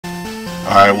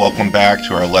Alright, welcome back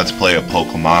to our Let's Play of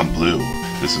Pokemon Blue.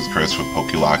 This is Chris with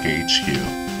Pokelock HQ.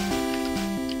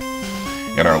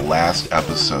 In our last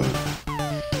episode,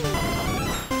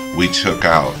 we took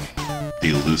out the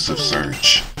elusive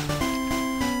Surge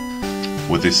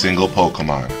with a single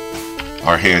Pokemon,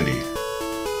 our handy,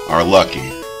 our lucky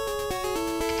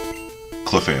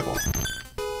Clefable,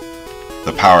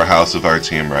 the powerhouse of our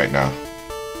team right now.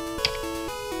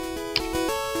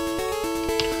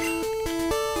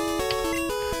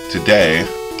 Today,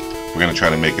 we're going to try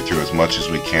to make it through as much as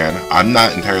we can. I'm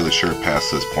not entirely sure past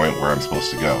this point where I'm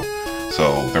supposed to go,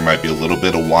 so there might be a little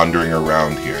bit of wandering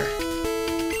around here.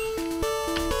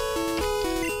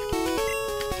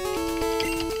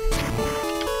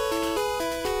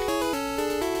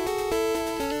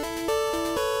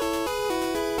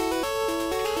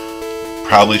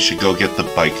 Probably should go get the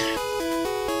bike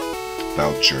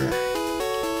voucher.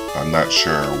 I'm not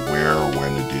sure where or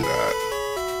when to do that.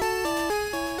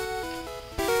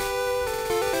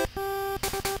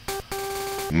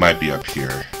 Might be up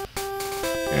here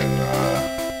in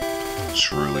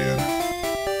Cerulean.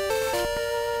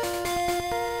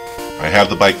 I have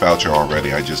the bike voucher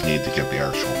already, I just need to get the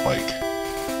actual bike.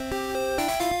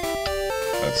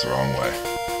 That's the wrong way.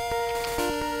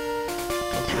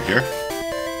 Go through here.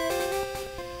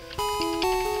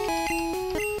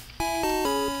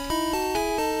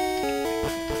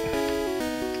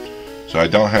 So I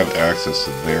don't have access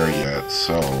to there yet,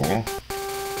 so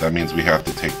that means we have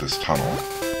to take this tunnel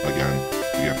again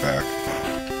to get back.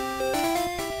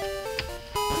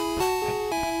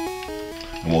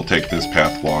 And we'll take this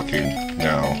path walking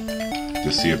now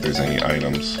to see if there's any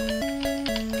items.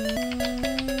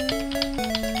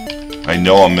 I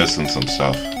know I'm missing some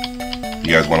stuff. If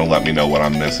you guys want to let me know what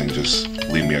I'm missing, just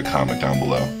leave me a comment down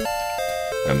below.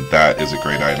 And that is a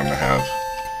great item to have.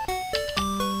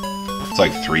 It's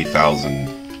like 3,000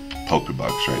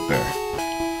 Pokebucks right there,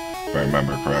 if I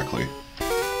remember correctly.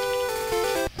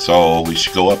 So we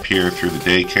should go up here through the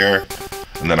daycare,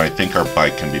 and then I think our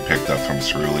bike can be picked up from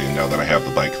Cerulean now that I have the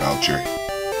bike voucher.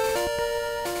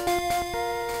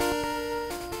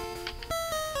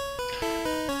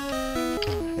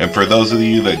 And for those of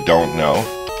you that don't know,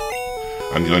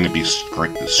 I'm going to be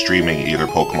streaming either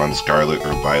Pokemon Scarlet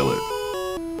or Violet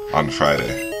on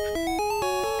Friday.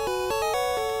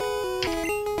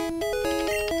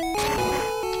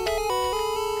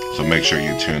 So make sure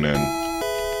you tune in.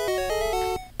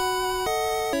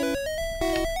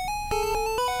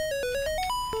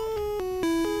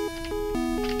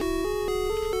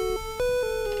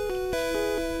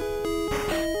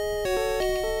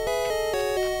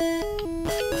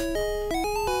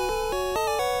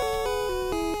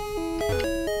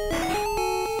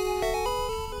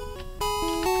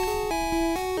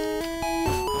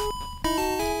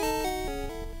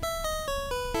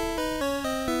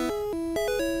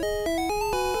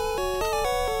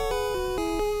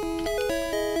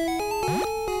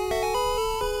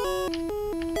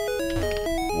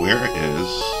 Where is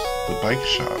the bike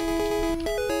shop?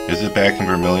 Is it back in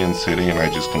Vermilion City and I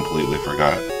just completely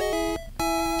forgot?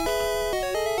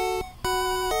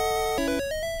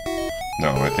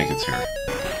 No, I think it's here.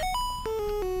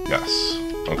 Yes.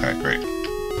 Okay, great.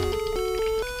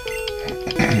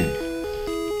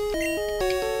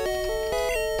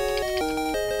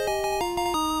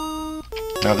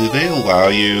 Now, do they allow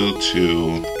you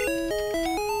to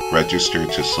register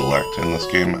to select in this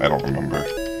game? I don't remember.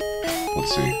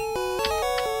 Let's see.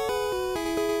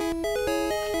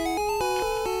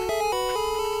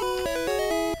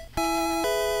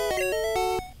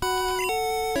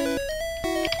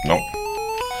 Nope.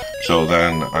 So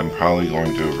then I'm probably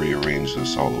going to rearrange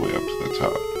this all the way up to the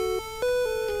top.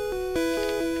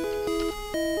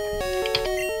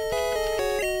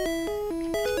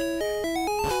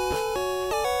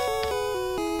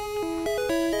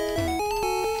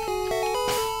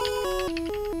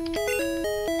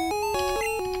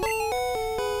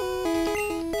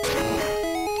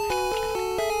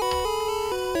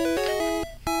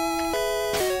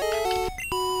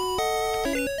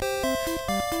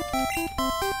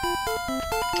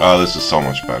 Oh, this is so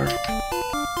much better.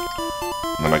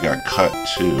 And then I got cut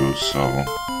too, so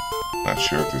not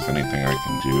sure if there's anything I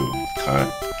can do with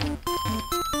cut.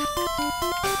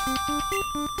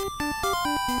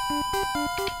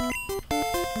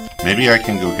 Maybe I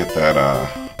can go get that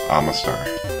Amistar.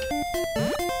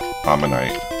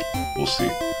 Ammonite. We'll see.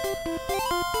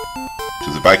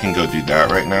 Because if I can go do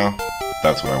that right now,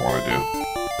 that's what I want to do.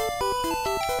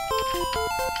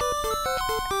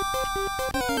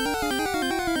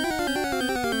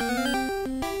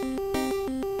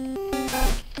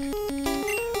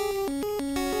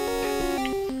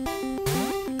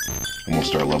 And we'll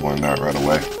start leveling that right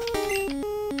away.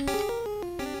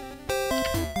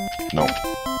 No.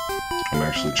 I'm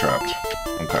actually trapped.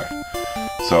 Okay.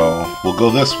 So, we'll go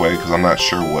this way, because I'm not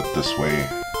sure what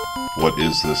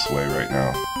is this way right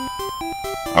now.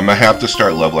 I'm gonna have to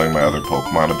start leveling my other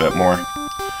Pokemon a bit more,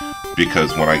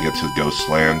 because when I get to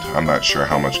Ghostland, I'm not sure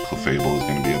how much Clefable is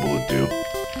gonna be able to do.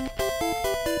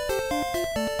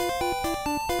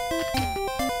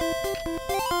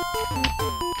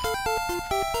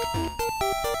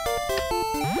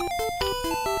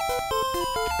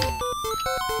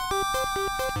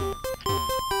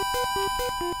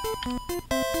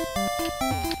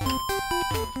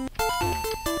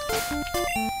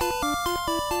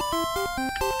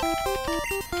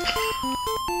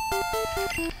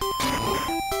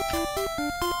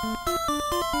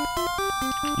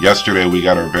 Yesterday we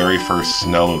got our very first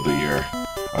snow of the year.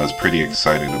 I was pretty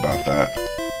excited about that.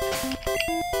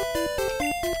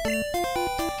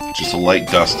 Just a light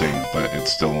dusting, but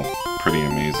it's still pretty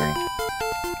amazing.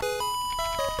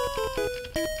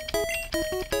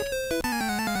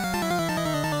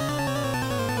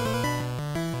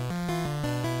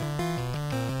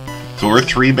 So we're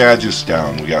 3 badges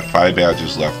down. We got 5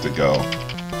 badges left to go.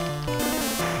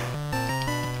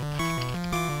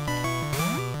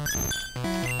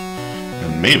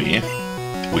 Maybe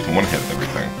we can one-hit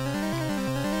everything.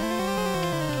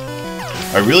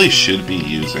 I really should be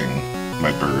using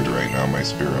my bird right now, my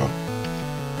Spearow.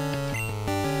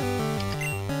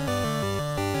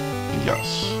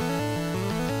 Yes.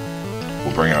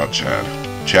 We'll bring out Chad.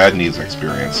 Chad needs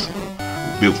experience.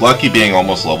 With Lucky being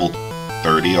almost level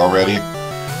 30 already,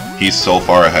 he's so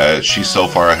far ahead. She's so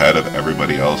far ahead of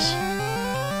everybody else.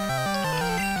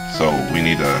 So we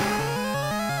need to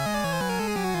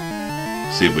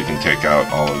see if we can take out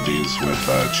all of these with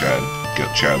Chad.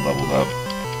 Get Chad leveled up.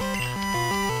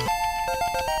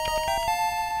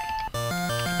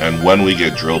 And when we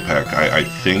get Drill Peck, I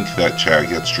think that Chad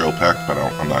gets Drill Peck, but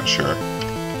I'm not sure.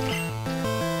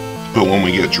 But when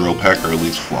we get Drill Peck, or at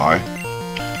least Fly,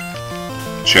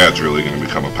 Chad's really going to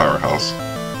become a powerhouse.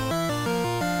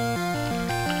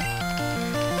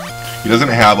 He doesn't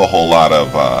have a whole lot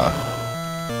of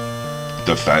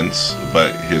defense,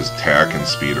 but his attack and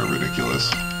speed are ridiculous.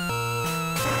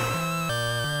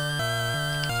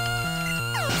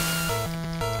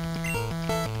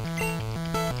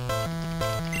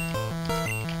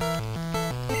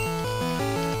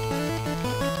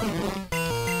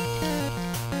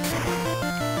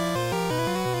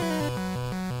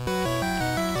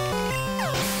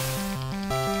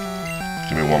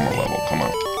 Give me one more level, come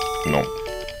on. No.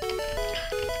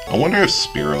 I wonder if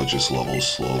Spearow just levels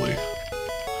slowly.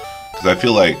 Because I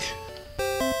feel like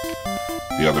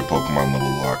the other Pokemon level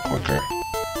a lot quicker.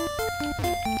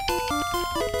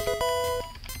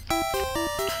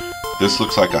 This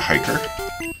looks like a hiker.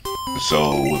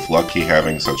 So with Lucky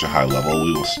having such a high level,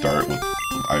 we will start with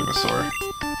Ivysaur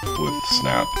with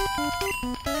Snap.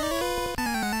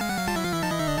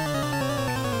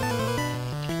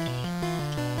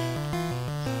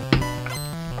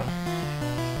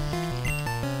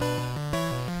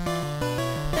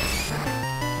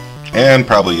 And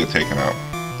probably get taken out,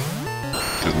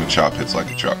 because Machop hits like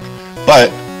a truck.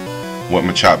 But what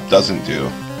Machop doesn't do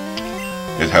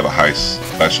is have a high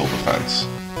special defense,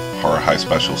 or a high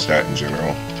special stat in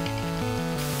general.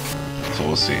 So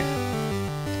we'll see.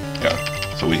 Yeah,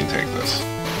 so we can take this.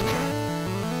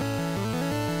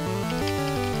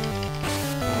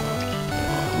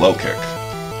 Low kick.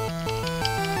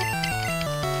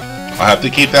 I'll have to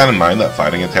keep that in mind, that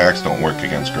fighting attacks don't work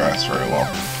against grass very well.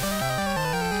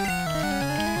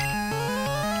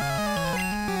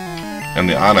 And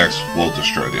the Onix will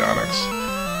destroy the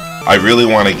Onix. I really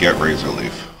want to get Razor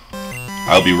Leaf.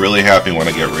 I'll be really happy when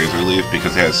I get Razor Leaf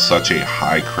because it has such a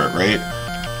high crit rate.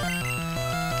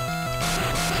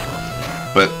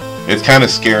 But it's kind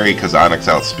of scary because Onix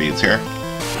outspeeds here.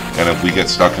 And if we get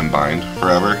stuck in Bind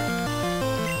forever,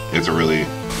 it's a really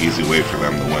easy way for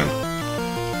them to win.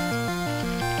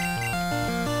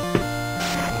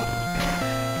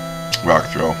 Rock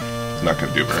Throw. It's not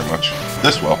going to do very much.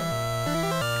 This will.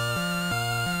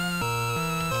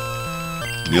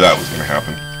 Knew that was going to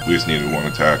happen. We just needed one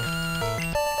attack.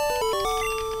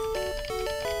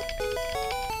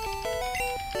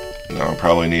 Now I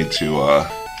probably need to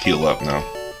heal up now.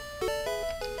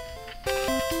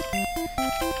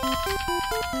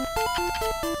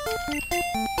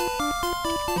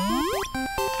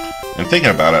 And thinking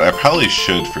about it, I probably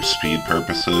should, for speed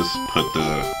purposes, put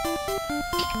the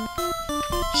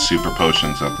super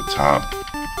potions at the top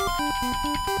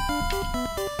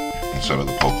instead of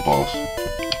the Pokeballs.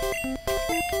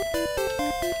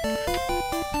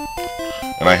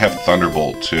 And I have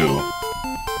Thunderbolt too.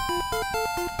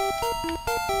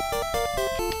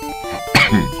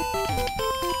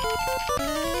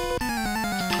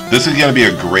 This is going to be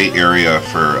a great area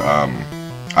for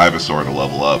Ivysaur to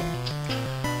level up.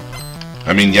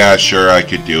 I mean, yeah, sure, I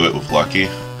could do it with Lucky,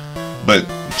 but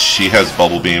she has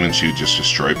Bubble Beam and she would just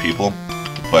destroy people.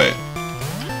 But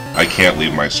I can't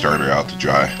leave my starter out to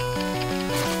dry.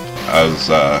 I was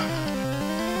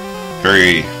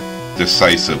very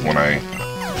decisive when I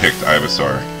picked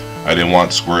Ivysaur. I didn't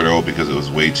want Squirtle because it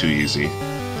was way too easy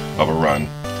of a run,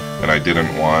 and I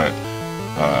didn't want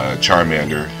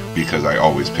Charmander because I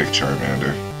always pick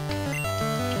Charmander.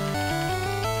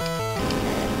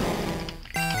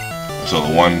 So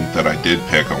the one that I did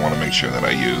pick, I want to make sure that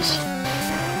I use.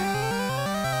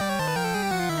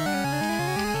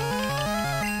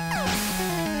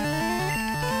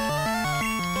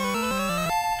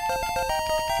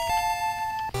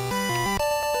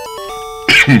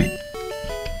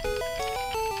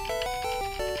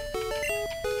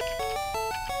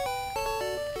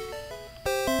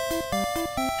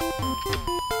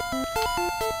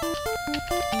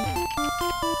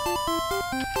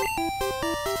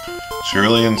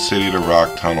 Cerulean City to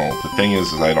Rock Tunnel. The thing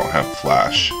is I don't have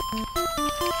Flash.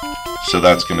 So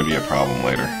that's going to be a problem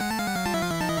later.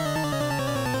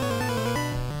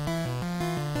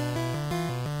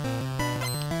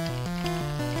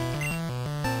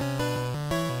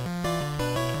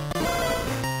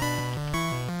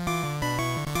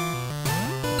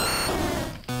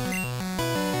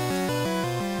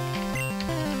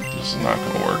 This is not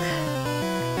going to work.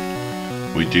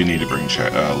 We do need to bring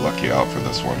Lucky out for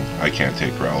this one. I can't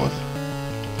take Growlithe.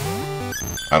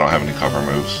 I don't have any cover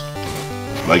moves.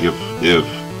 Like if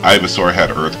Ivysaur had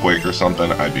Earthquake or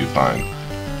something, I'd be fine.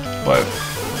 But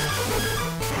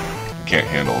I can't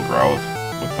handle a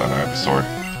Growlithe with an Ivysaur,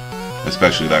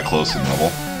 especially that close in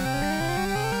level.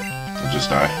 I'll just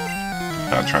die.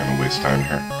 Not trying to waste time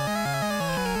here.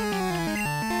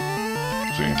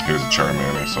 See, here's a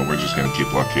Charmander, so we're just gonna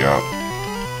keep Lucky out.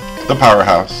 The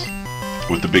powerhouse.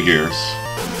 With the big ears.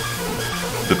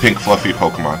 The pink fluffy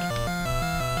Pokemon.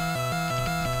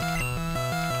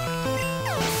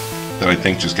 That I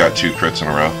think just got 2 crits in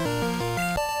a row.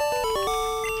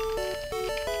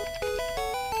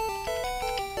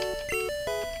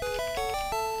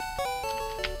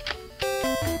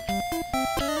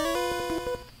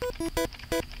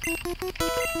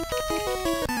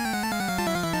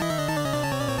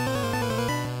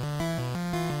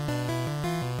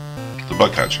 The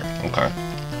bug catcher, okay.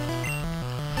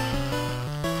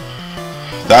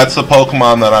 That's the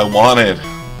Pokemon that I wanted.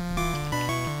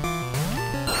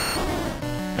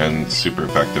 And super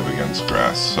effective against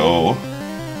grass, so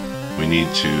we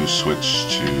need to switch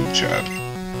to Chad.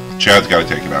 Chad's gotta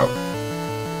take it out.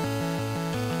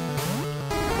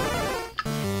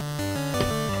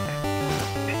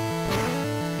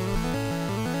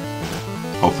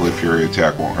 Hopefully Fury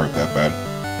Attack won't hurt that bad.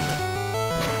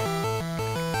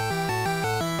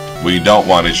 What you don't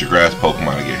want is your grass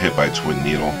Pokemon to get hit by Twin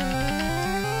Needle.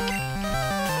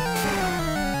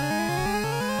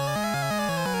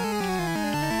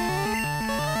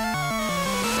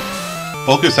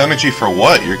 Focus energy for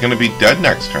what? You're gonna be dead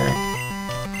next turn.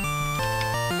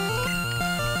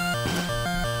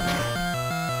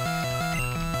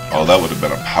 Oh, that would have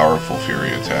been a powerful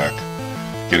Fury Attack.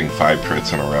 Getting 5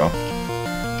 crits in a row.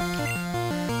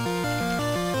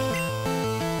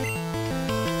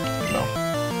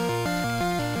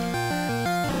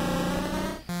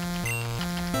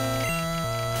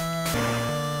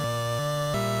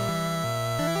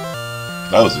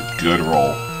 That was a good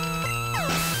roll.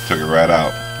 Took it right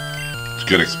out. It's a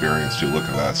good experience too. Look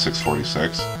at that,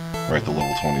 646. Right to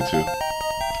level 22.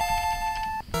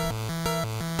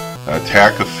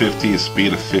 Attack of 50,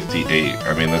 speed of 58.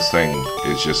 I mean, this thing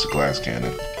is just a glass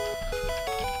cannon.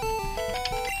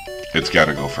 It's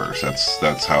gotta go first.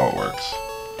 That's how it works.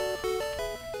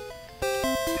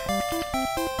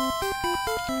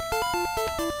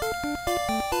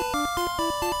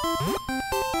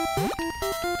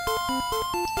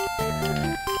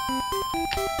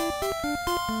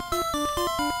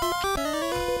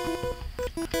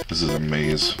 This is a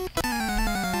maze.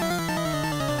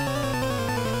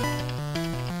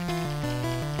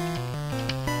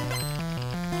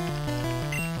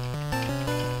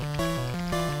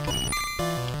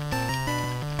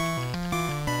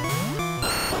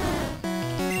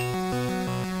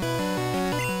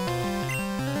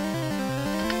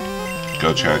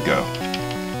 Go, Chad, go.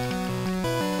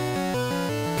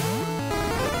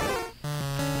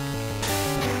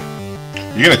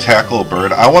 You're gonna tackle a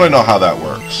bird? I want to know how that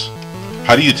works.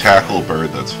 How do you tackle a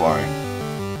bird that's flying?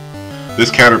 This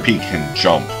Caterpie can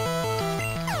jump.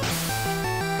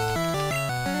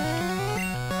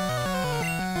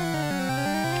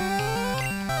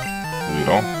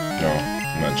 Weedle? No,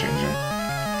 I'm not changing.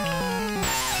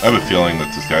 I have a feeling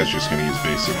that this guy's just going to use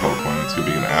basic Pokemon. It's going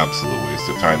to be an absolute waste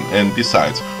of time. And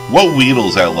besides, what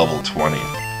Weedle's at level 20?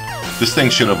 This thing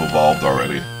should have evolved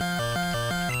already.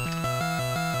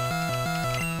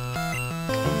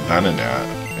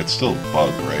 Venonat. It's still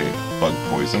bug, right? Bug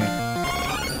poison.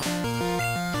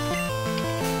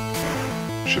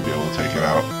 Should be able to take it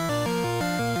out.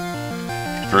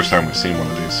 First time we've seen one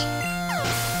of these.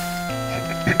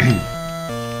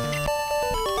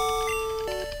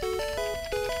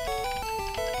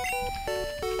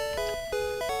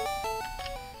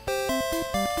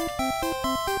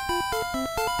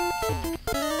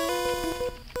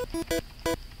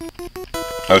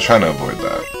 I was trying to avoid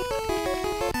that.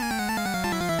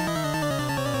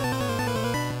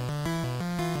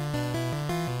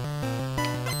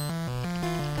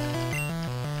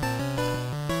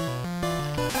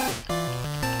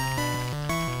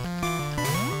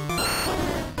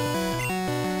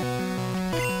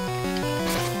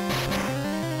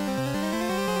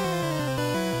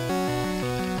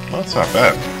 Well, that's not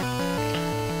bad.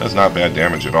 That's not bad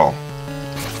damage at all.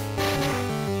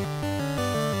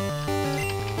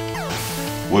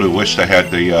 Would have wished I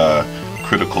had the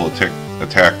critical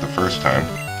attack the first time.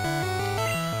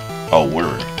 Oh,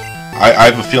 word. I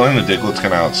have a feeling the Diglett's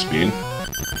gonna outspeed.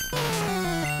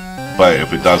 But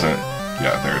if it doesn't,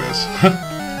 yeah, there it is.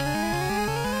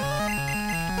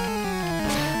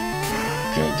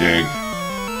 Gonna dig.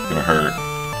 Gonna hurt.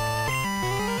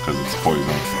 Because it's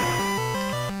poison.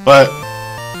 But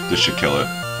this should kill it.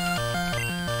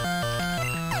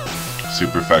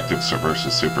 Super effective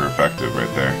versus super effective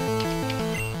right there.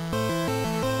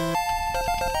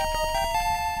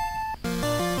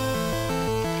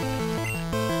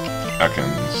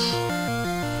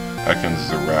 Ekans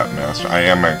is a Rat Master. I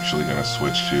am actually going to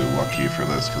switch to Lucky for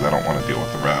this because I don't want to deal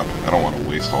with the Rap. I don't want to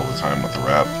waste all the time with the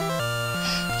Rap.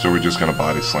 So we're just going to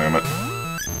body slam it.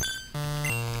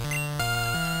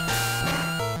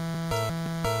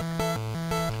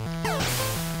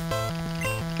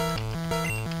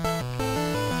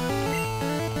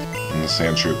 And the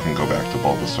Sandshrew can go back to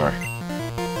Bulbasaur.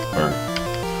 Or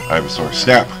Ivysaur.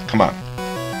 Snap! Come on.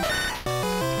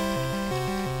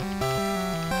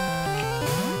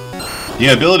 The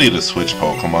ability to switch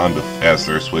Pokemon as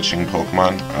they're switching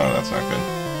Pokemon, oh, that's not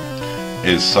good,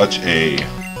 is such a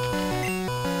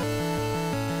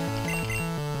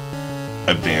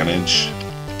advantage,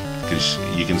 because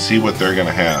you can see what they're going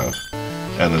to have,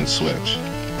 and then switch.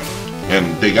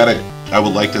 And they gotta, I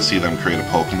would like to see them create a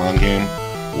Pokemon game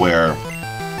where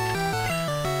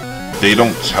they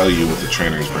don't tell you what the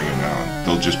trainer's bringing down.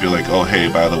 They'll just be like, oh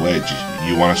hey, by the way,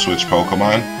 you want to switch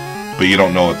Pokemon? But you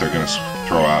don't know what they're going to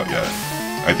throw out yet.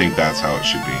 I think that's how it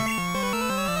should be.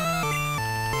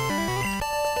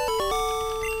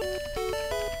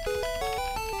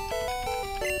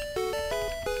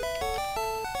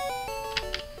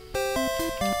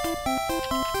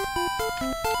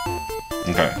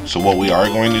 Okay, so what we are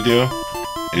going to do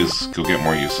is go get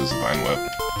more uses of Vine Whip.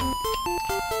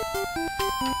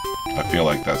 I feel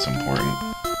like that's important.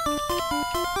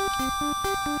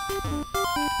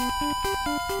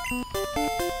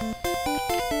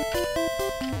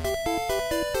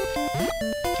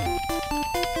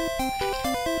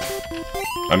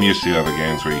 I'm used to the other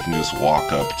games where you can just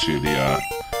walk up to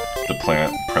the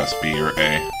plant, press B or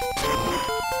A,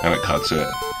 and it cuts it.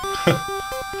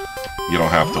 You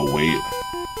don't have to wait.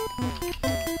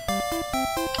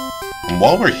 And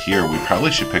while we're here, we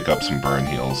probably should pick up some burn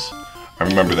heals. I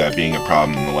remember that being a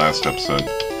problem in the last episode.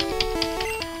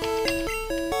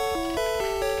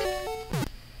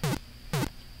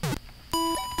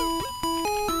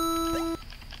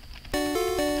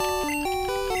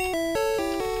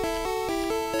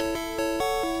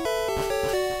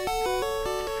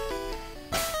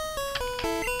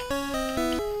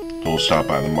 We'll stop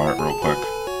by the mart real quick.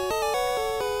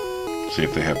 See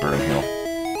if they have burn heal.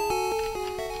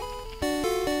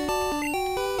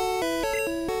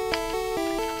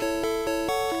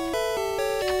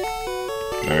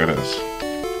 There it is.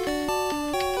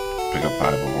 Pick up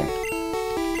 5 of them.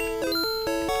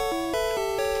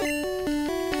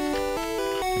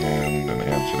 And an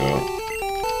antidote.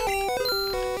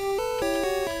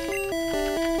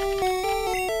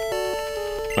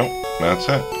 Nope, that's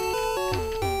it.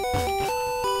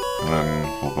 And then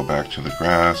we'll go back to the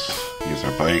grass, use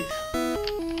our bike.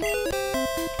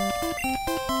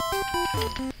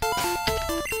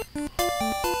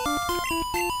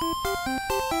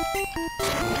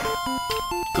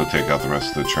 Go take out the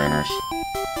rest of the trainers.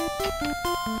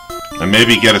 And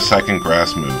maybe get a second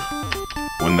grass move.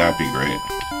 Wouldn't that be great?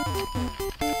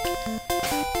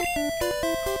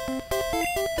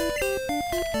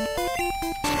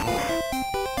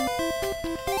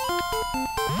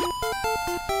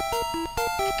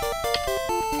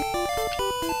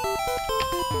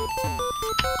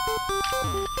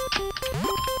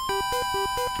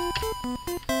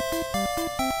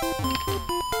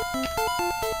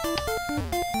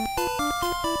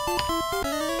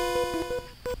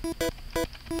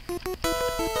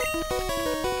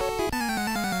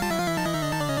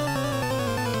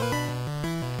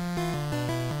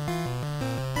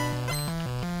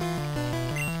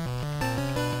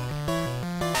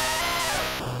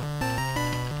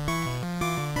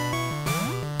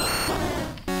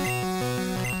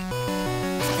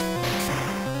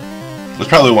 That's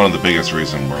probably one of the biggest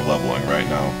reasons we're leveling right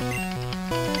now.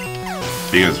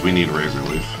 Because we need Razor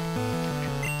Leaf.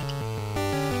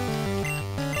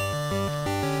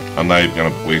 I'm not even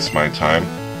gonna waste my time.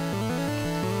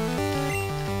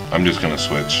 I'm just gonna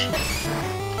switch.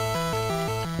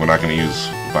 We're not gonna use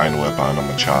Vine Whip on him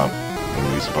and Chop. We're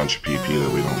gonna use a bunch of PP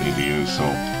that we don't need to use, so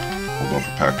we'll go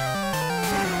for Peck.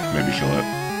 Maybe kill it.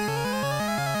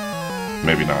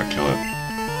 Maybe not kill it.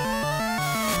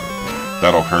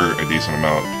 That'll hurt a decent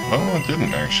amount. Well, it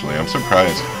didn't actually. I'm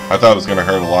surprised. I thought it was gonna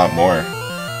hurt a lot more.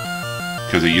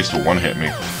 Because it used to one-hit me.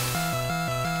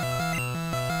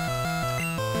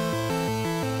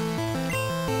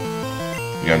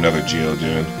 You got another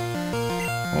Geodude.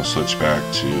 We'll switch back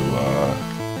to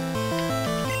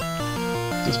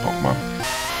this Pokemon.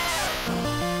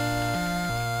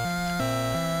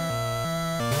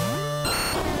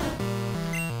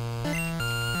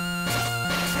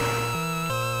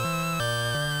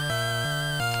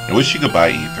 I wish you could buy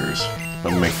ethers.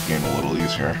 That would make the game a little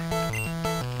easier.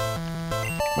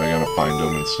 But I gotta find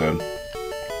them instead.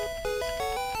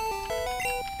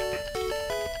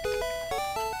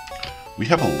 We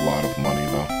have a lot of money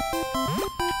though.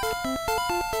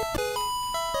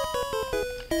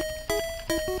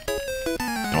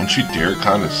 Don't you dare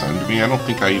condescend to me. I don't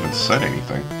think I even said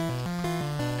anything.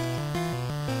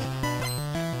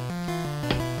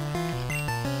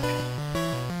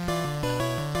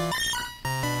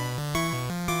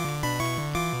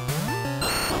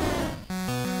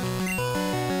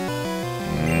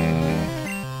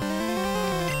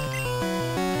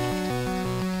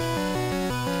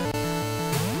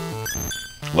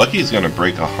 Lucky's gonna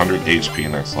break 100 HP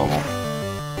next level.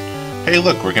 Hey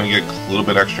look, we're gonna get a little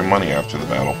bit extra money after the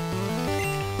battle.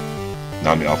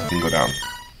 Now the alpha can go down.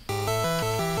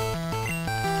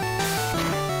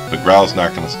 The Growl's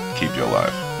not gonna keep you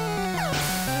alive.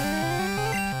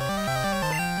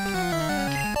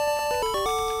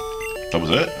 That was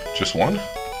it? Just one?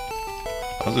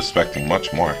 I was expecting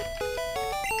much more.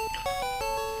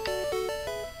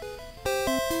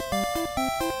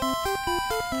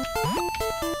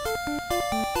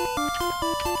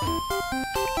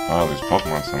 Oh, there's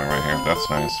Pokemon Center right here. That's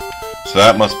nice. So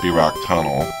that must be Rock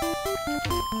Tunnel.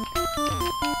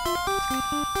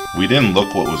 We didn't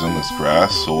look what was in this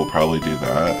grass, so we'll probably do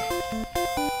that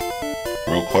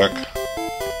real quick.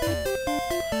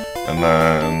 And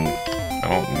then, I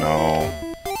don't know.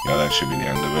 Yeah, that should be the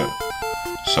end of it.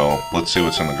 So, let's see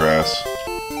what's in the grass.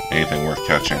 Anything worth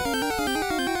catching.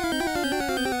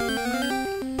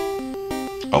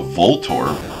 A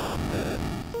Voltorb.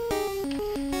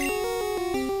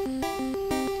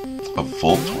 A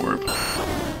Voltorb.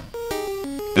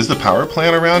 Is the power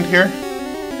plant around here?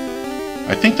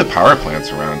 I think the power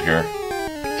plant's around here.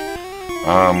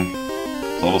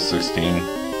 Level 16.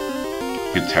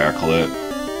 You could tackle it.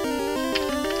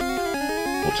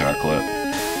 We'll tackle it.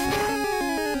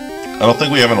 I don't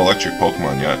think we have an electric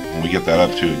Pokemon yet. When we get that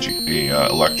up to a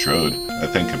Electrode, I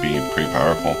think could be pretty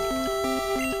powerful.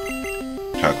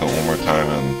 Tackle it one more time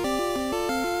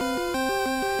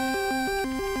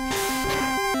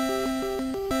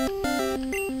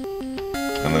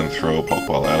and then throw a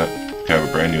Pokeball at it. We have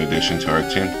a brand new addition to our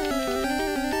team.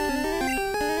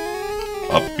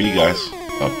 Up B, guys.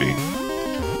 Up B.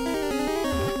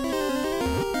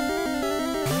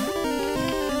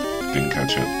 Didn't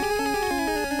catch it.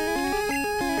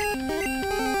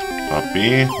 Up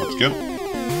B. Let's go.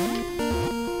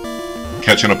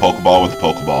 Catching a Pokeball with a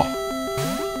Pokeball.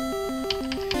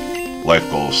 Life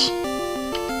goals.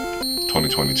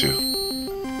 2022.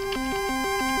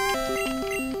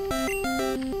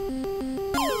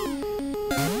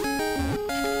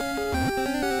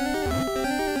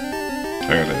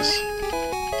 There it is.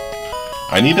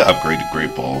 I need to upgrade to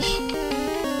Great Balls.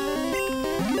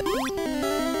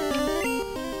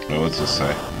 Wait, what's this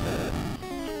say?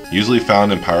 Usually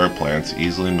found in power plants,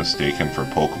 easily mistaken for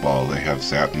Pokeball. They have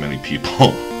zapped many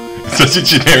people. It's such a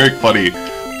generic funny.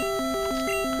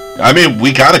 I mean,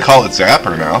 we gotta call it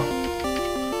Zapper now.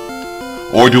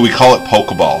 Or do we call it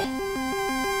Pokeball?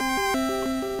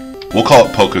 We'll call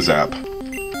it Pokazap.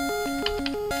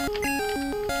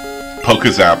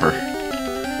 Pokazapper.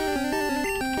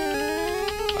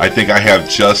 I think I have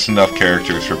just enough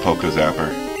characters for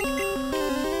Pokazapper.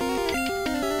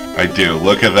 I do.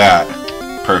 Look at that.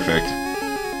 Perfect.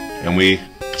 And we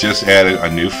just added a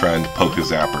new friend,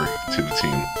 Pokazapper, to the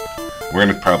team. We're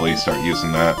going to probably start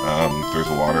using that. There's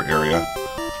a water area.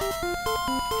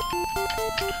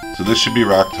 So this should be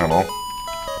Rock Tunnel.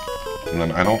 And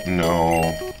then I don't know...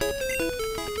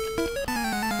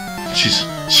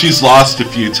 She's lost a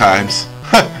few times.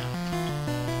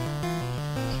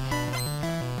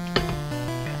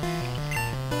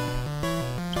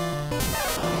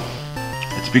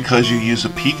 It's because you use a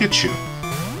Pikachu.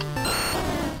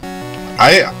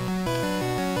 I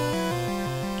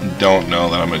don't know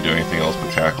that I'm going to do anything else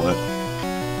but tackle it.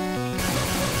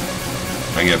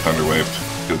 I can get Thunder Waved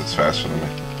because it's faster than me.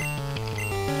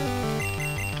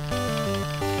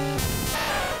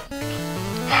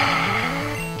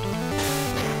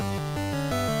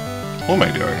 What am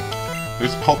I doing?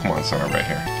 There's a Pokemon Center right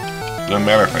here. Doesn't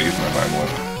matter if I use my Vine Whip.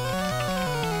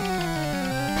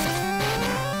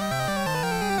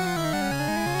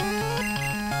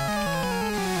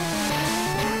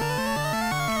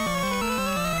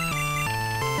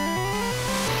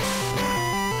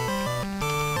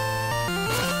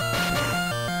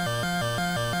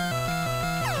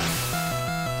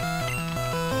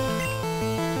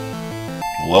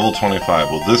 Level 25.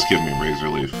 Will this give me Razor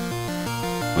Leaf?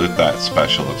 With that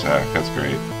special attack. That's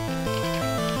great.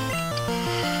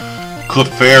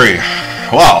 Clefairy.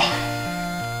 Wow.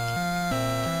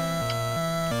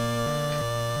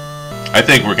 I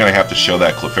think we're going to have to show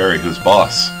that Clefairy who's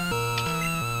boss.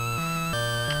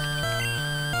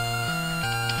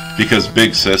 Because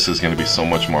Big Sis is going to be so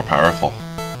much more powerful.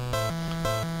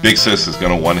 Big Sis is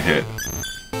going to one-hit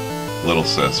Little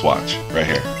Sis. Watch. Right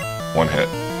here. One hit.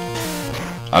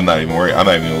 I'm not even worried. I'm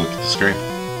not even going to look at the screen.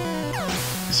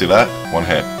 You see that? One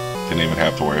hit. Didn't even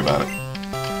have to worry about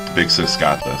it. Big Sis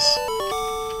got this.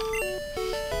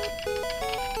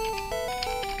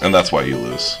 And that's why you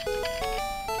lose.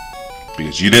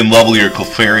 Because you didn't level your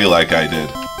Clefairy like I did.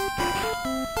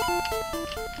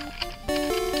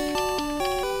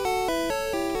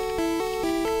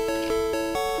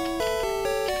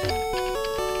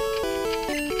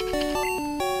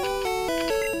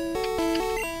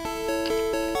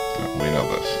 We know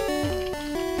this.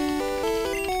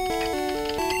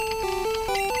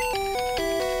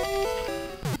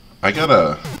 I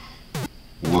gotta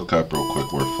look up real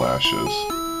quick where Flash is.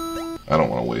 I don't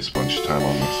want to waste a bunch of time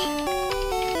on this.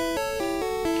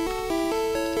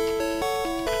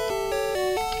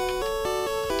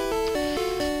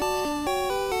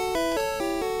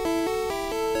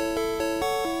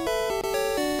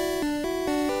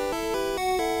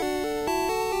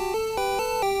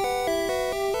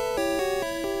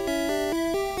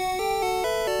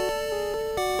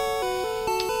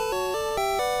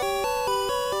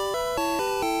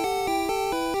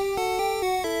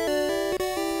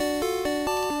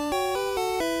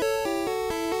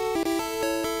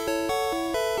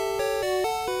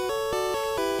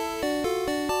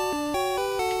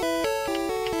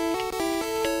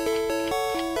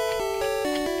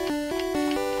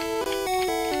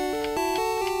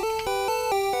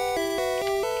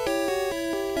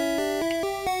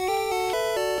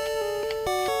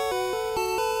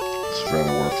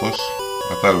 Rather worthless.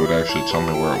 I thought it would actually tell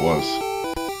me where it was.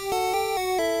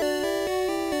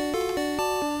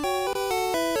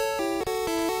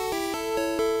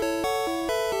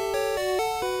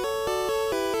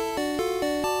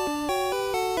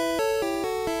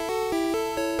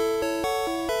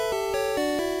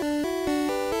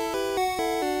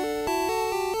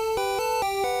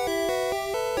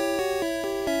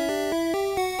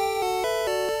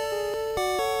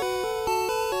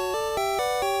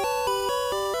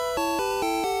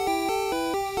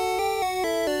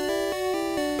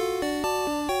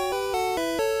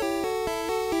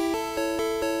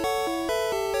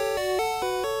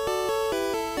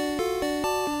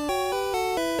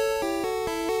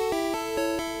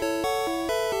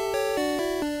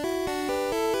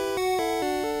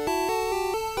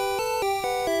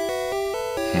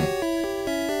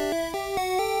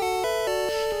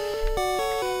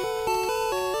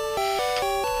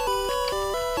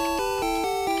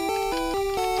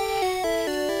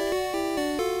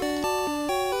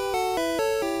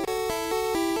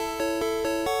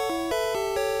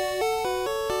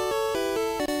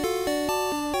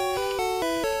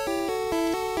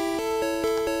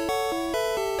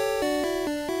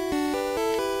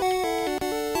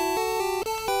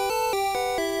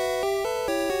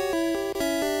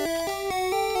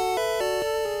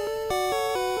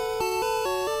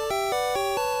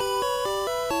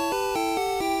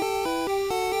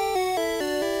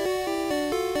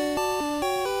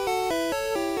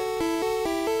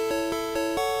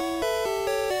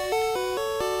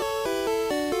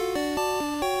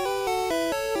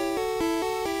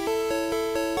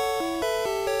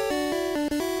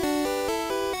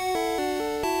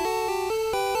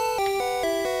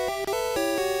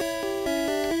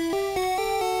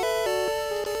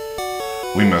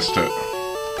 We missed it.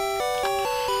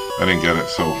 I didn't get it,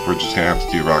 so we're just gonna have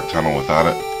to do Rock Tunnel without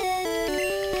it.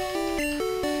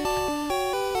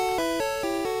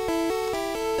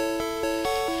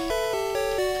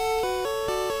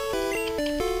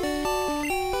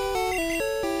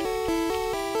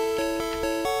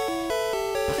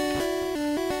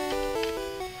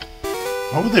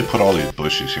 Why would they put all these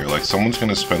bushes here? Like, someone's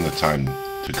gonna spend the time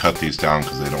to cut these down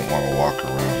because they don't want to walk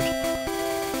around.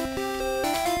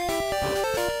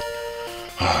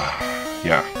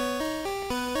 Yeah.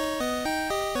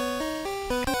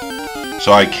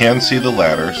 So I can see the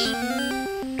ladders.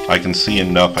 I can see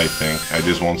enough, I think. I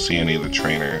just won't see any of the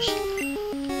trainers.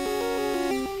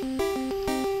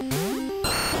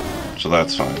 So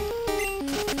that's fine.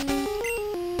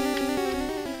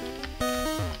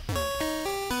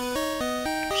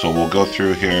 So we'll go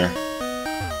through here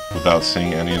without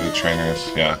seeing any of the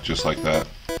trainers. Yeah, just like that.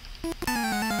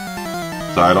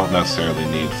 So I don't necessarily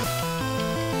need...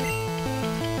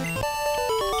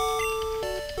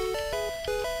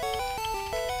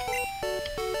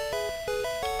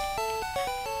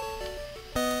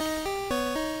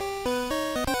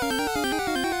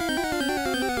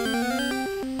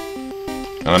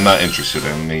 And I'm not interested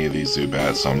in any of these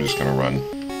Zubats, so I'm just gonna run.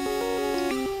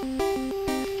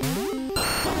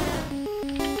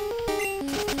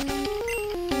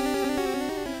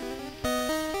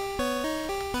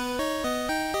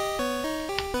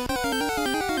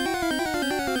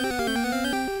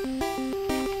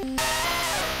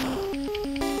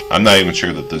 I'm not even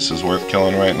sure that this is worth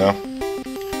killing right now.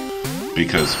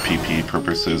 Because PP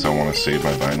purposes, I want to save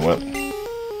my Vine Whip.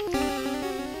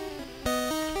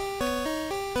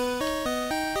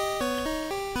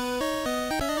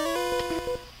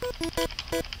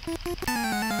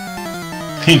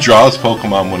 He draws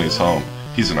Pokemon when he's home.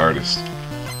 He's an artist.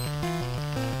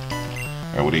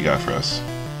 Alright, what do you got for us?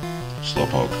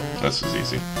 Slowpoke. This is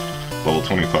easy. Level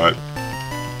 25.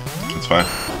 It's fine.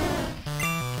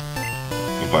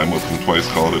 Vine Whip him twice,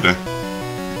 call it a day.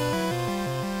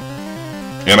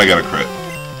 And I got a crit.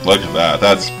 Look at that.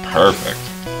 That's perfect.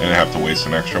 And I have to waste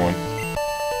an extra one.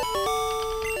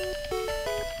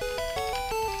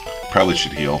 Probably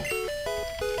should heal.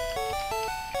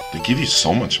 They give you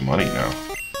so much money now.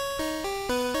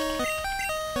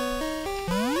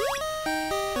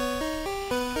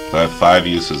 So I have 5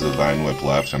 uses of Vine Whip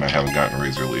left, and I haven't gotten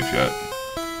Razor Leaf yet.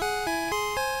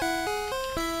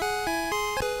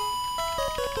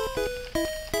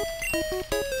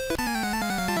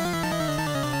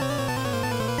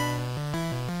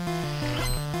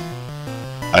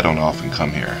 I don't often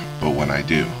come here, but when I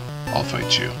do, I'll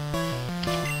fight you.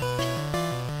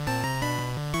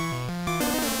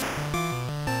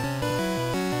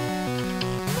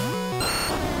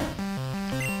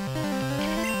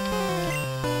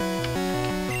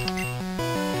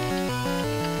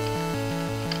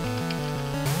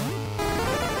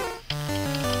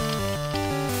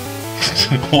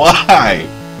 Why?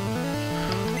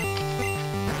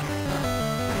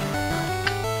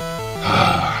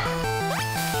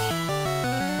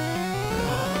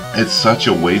 It's such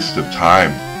a waste of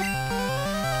time.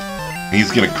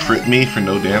 He's gonna crit me for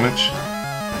no damage?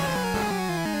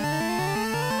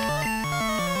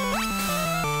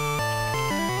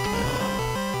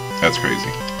 That's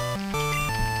crazy.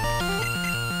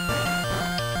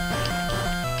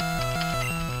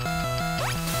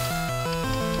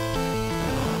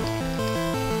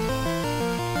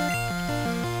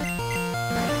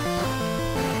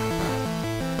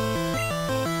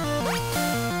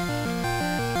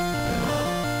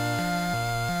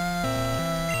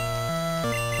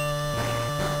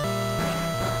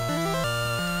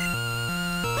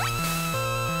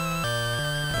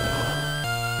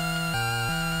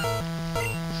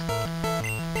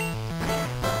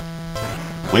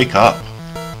 Wake up.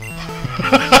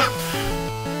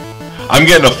 I'm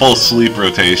getting a full sleep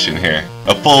rotation here.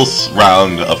 A full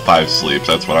round of 5 sleeps,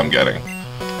 that's what I'm getting.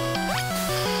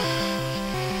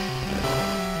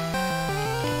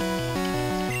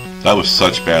 That was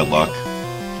such bad luck.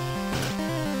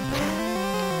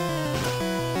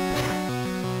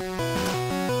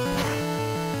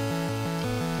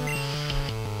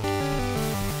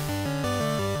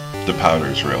 The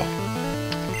powder's real.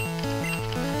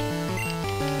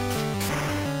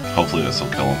 Hopefully this will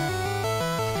kill him.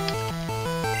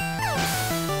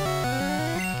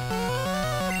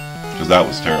 Because that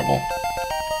was terrible.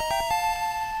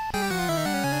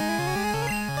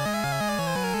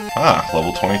 Ah,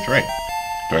 level 23.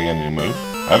 Do I get a new move?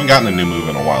 I haven't gotten a new move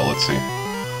in a while, let's see.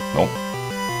 Nope.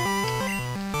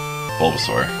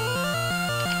 Bulbasaur.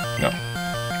 No.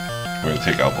 We're gonna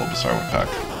take out Bulbasaur with Peck.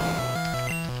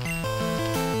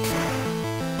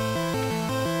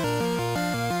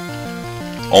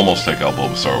 almost take out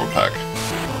Bulbasaur with Peck.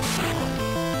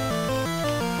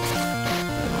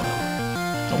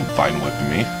 Don't Vine Whip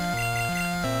me.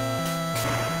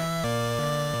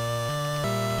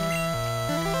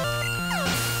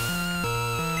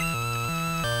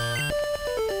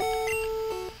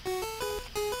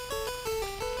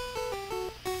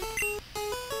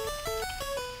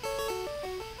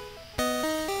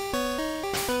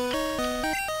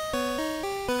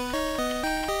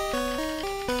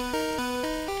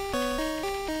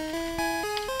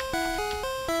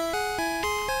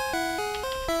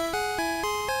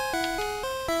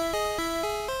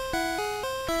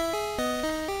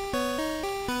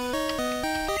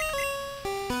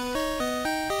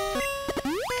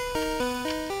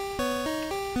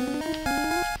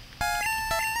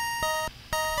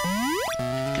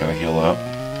 Gotta heal up.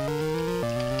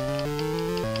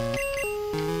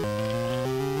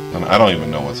 And I don't even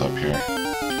know what's up here.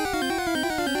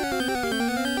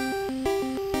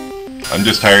 I'm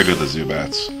just tired of the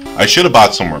Zubats. I should have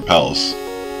bought some repels,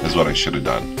 is what I should have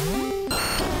done.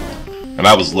 And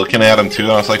I was looking at them too,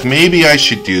 and I was like, maybe I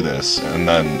should do this, and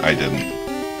then I didn't.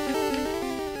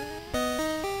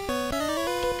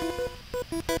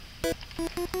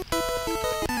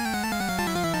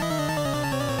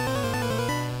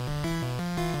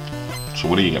 So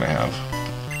what are you gonna have?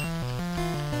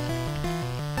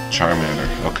 Charmander,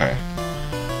 okay.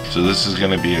 So this is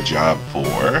gonna be a job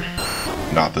for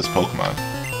not this Pokemon.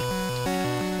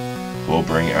 We'll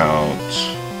bring out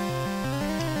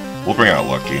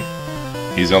Lucky.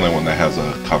 He's the only one that has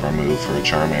a cover move for a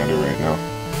Charmander right now.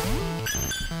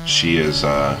 She is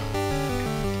that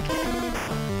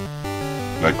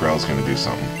Growl's gonna do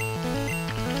something.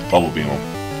 Bubble Beam him.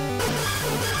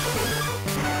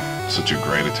 Such a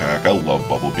great attack. I love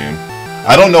Bubble Beam.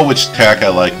 I don't know which attack I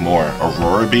like more,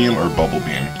 Aurora Beam or Bubble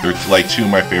Beam. They're like two of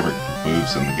my favorite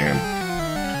moves in the game.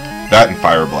 That and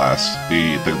Fire Blast,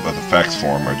 the effects for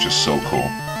them are just so cool.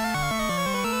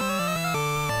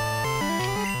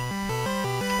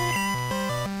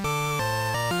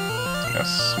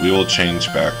 Yes, we will change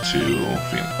back to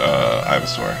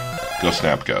Ivysaur. Go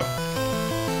Snap Go.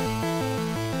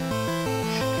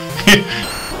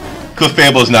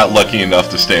 Clefable is not lucky enough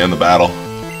to stay in the battle.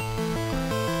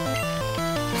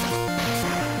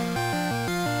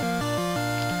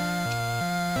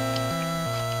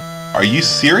 Are you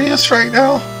serious right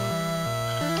now?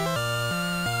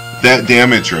 That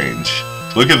damage range.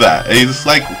 Look at that. He's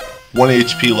like 1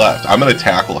 HP left. I'm gonna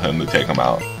tackle him to take him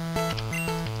out.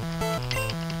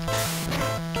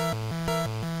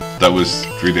 That was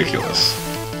ridiculous.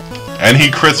 And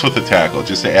he crits with the tackle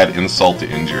just to add insult to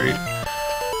injury.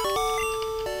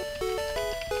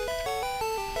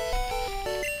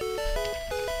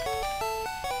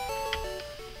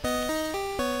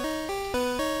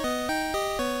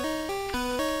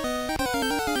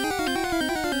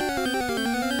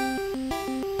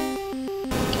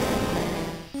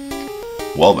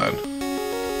 Well then.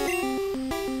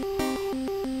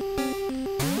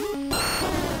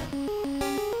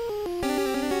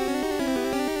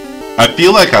 I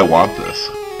feel like I want this.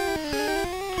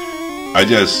 I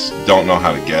just don't know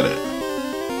how to get it.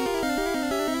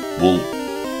 We'll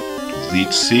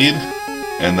Leech Seed,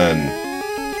 and then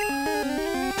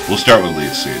we'll start with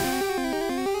Leech Seed.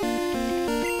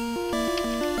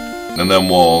 And then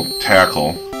we'll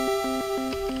tackle.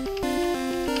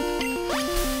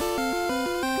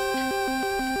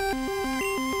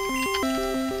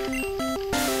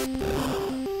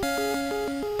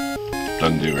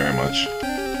 Doesn't do very much.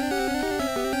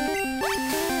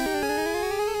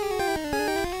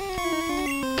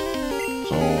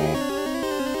 So,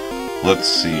 let's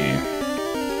see.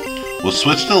 We'll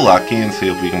switch to Lucky and see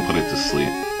if we can put it to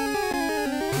sleep.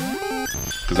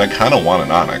 Because I kind of want an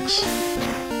Onix.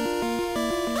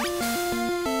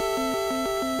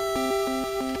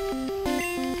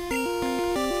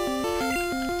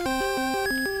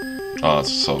 Oh,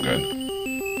 it's so good.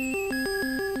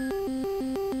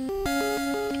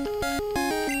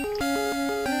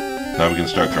 Now we can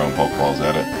start throwing Pokeballs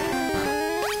at it.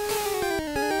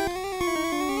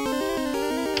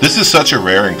 This is such a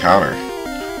rare encounter.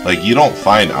 Like, you don't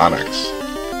find Onix.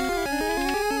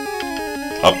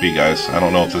 Up B, guys. I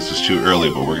don't know if this is too early,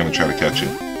 but we're gonna try to catch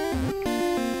it.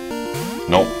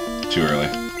 Nope, too early.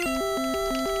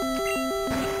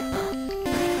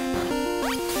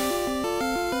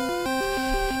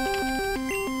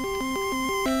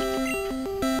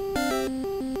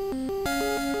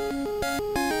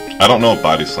 I don't know if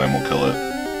Body Slam will kill it.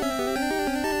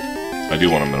 I do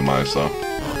want to minimize though.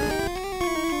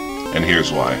 And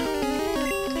here's why.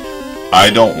 I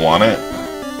don't want it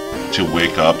to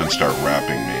wake up and start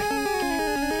rapping me.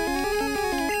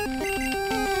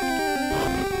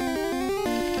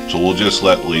 So we'll just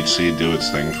let Leech Seed do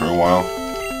its thing for a while.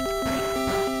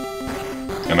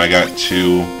 And I got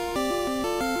 2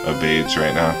 evades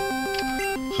right now.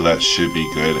 So that should be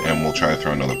good, and we'll try to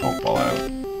throw another Pokeball at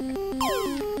it.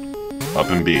 Up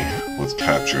and B. Let's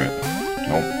capture it.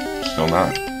 Nope, still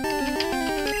not.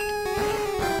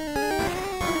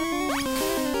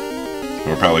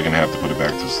 We're probably going to have to put it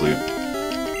back to sleep.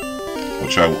 We'll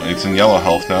try. It's in yellow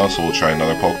health now, so we'll try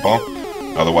another Pokeball.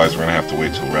 Otherwise, we're going to have to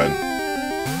wait till red.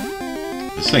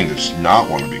 This thing does not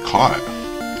want to be caught.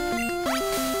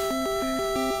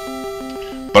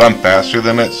 But I'm faster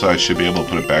than it, so I should be able to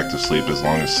put it back to sleep as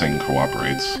long as Sing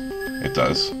cooperates. It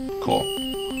does. Cool.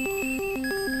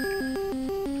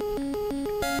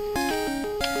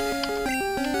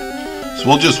 So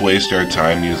we'll just waste our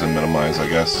time using Minimize, I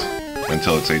guess,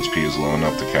 until its HP is low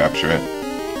enough to capture it.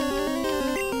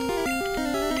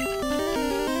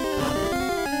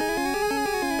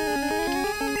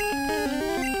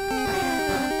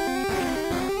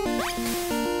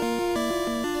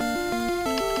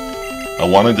 I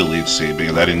wanted to Leech Seed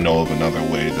because I didn't know of another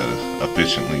way to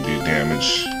efficiently do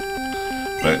damage.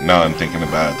 But now I'm thinking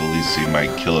about it, the Leech Seed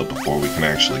might kill it before we can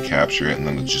actually capture it, and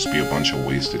then it'll just be a bunch of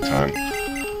wasted time.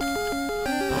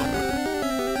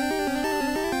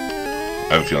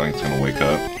 I have a feeling it's going to wake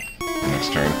up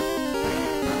next turn.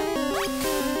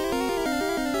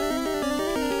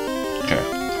 Okay.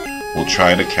 We'll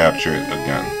try to capture it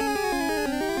again.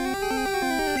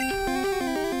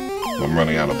 I'm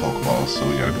running out of Pokeballs, so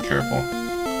we gotta be careful.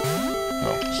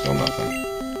 No, still nothing.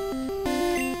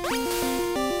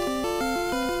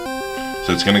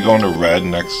 So it's gonna go into red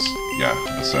next. Yeah,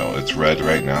 so it's red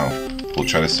right now. We'll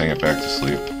try to sing it back to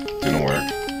sleep. Didn't work.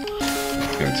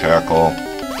 It's gonna tackle.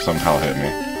 Somehow hit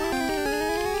me.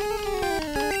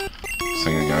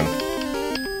 Sing again.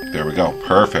 There we go.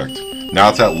 Perfect. Now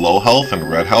it's at low health and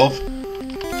red health.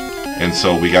 And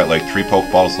so we got like 3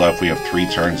 Pokeballs left. We have 3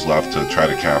 turns left to try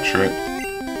to capture it.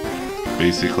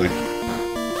 Basically.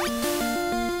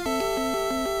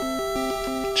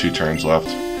 2 turns left.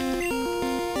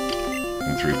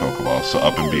 And 3 Pokeballs. So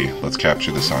up and B. Let's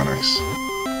capture the Sonics.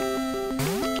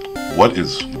 What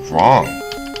is wrong?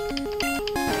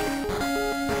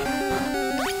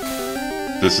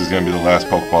 This is going to be the last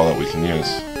Pokeball that we can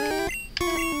use.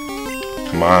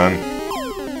 Come on.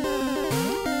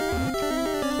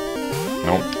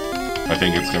 Nope. I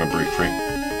think it's going to break free.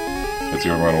 It's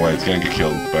going to run away. It's going to get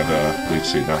killed by the Leech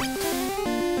Seed now.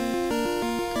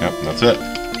 Yep, that's it.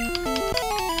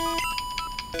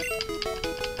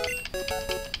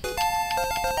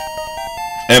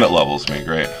 And it levels me,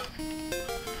 great.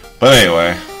 But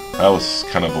anyway, that was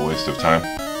kind of a waste of time.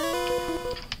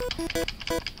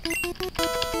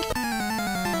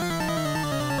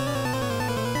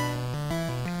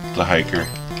 The Hiker.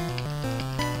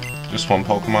 Just 1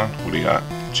 Pokemon? What do you got?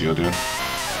 Geodude?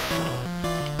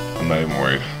 I'm not even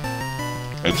worried.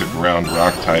 It's a ground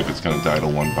rock type, it's gonna die to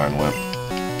 1 Vine Whip.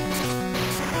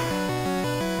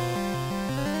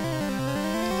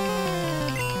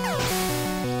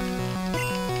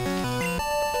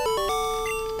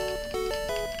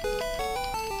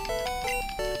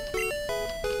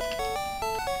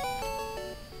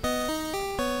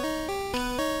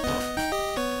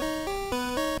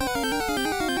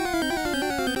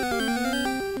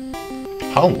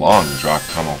 How long is Rock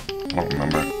Tunnel? I don't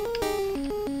remember.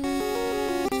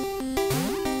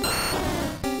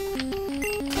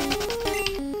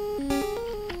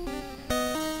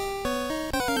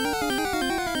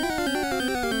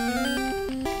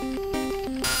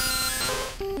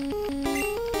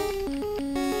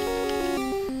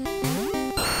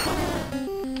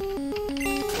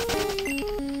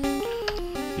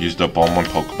 Used up all my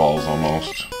Pokeballs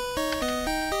almost.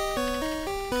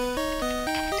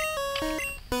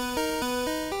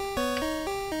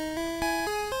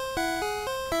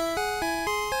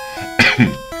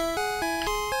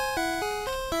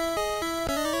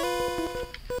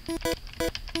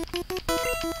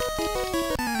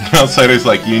 Outsider's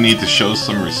like, you need to show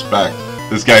some respect.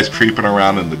 This guy's creeping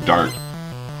around in the dark.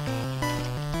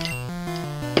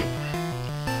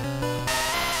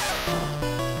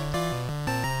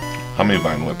 How many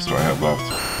Vine Whips do I have left?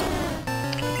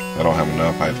 I don't have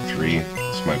enough. I have 3.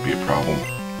 This might be a problem.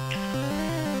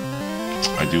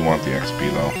 I do want the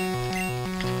XP though.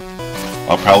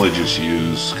 I'll probably just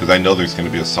use, because I know there's going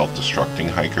to be a self-destructing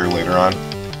hiker later on.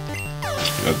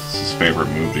 That's his favorite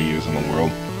move to use in the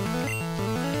world.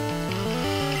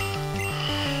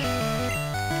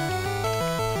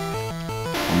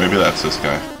 Or maybe that's this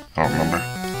guy. I don't remember.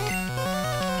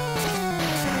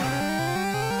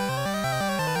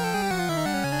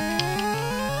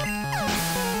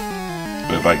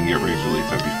 But if I can get Razor Leaf,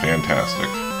 that'd be fantastic.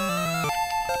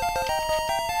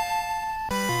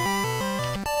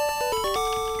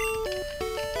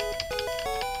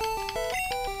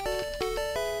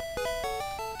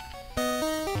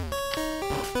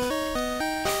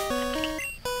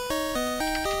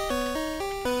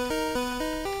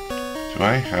 Do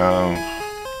I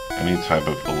have any type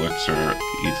of elixir,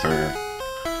 ether,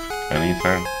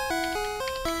 anything?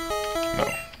 No.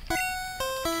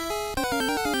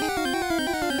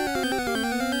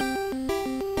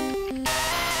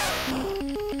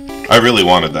 I really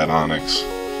wanted that onyx.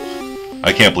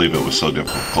 I can't believe it was so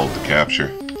difficult to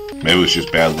capture. Maybe it was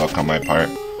just bad luck on my part.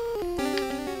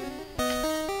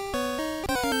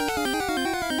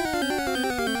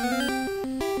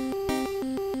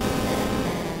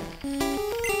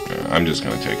 I'm just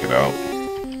gonna take it out.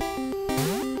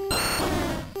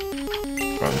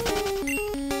 Run.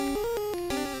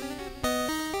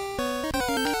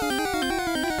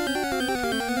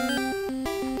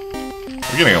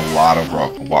 We're getting a lot of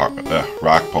rock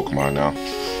Pokemon now.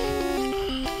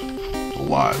 A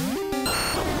lot.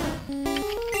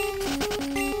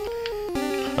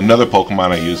 Another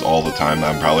Pokemon I use all the time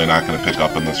that I'm probably not going to pick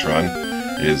up in this run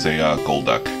is a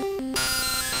Golduck.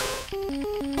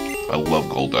 I love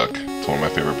Golduck. It's one of my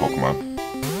favorite Pokemon.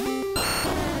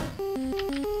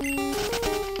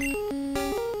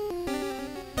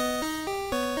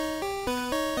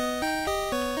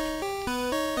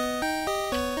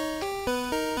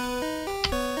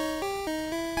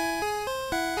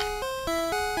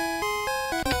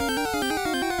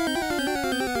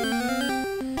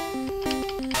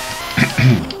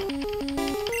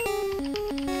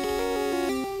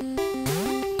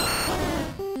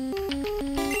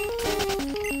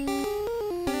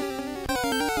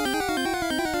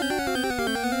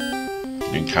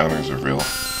 The encounters are real.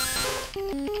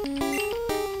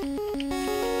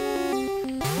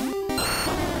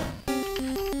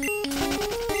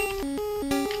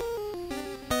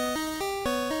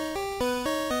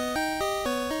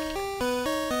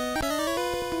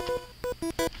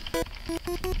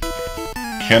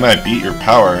 Can I beat your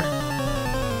power?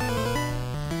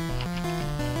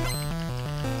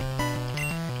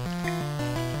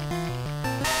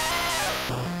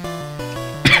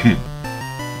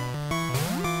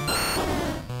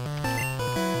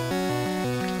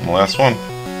 The last one.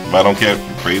 If I don't get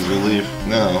praise relief,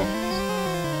 no.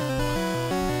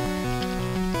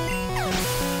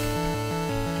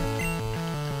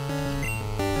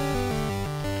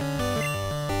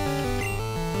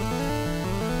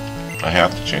 I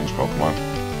have to change Pokemon.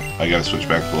 I gotta switch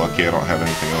back to Lucky. I don't have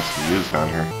anything else to use down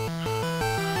here.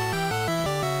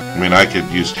 I mean, I could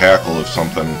use Tackle if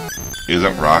something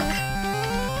isn't Rock.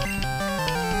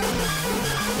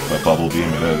 But Bubble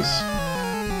Beam it is.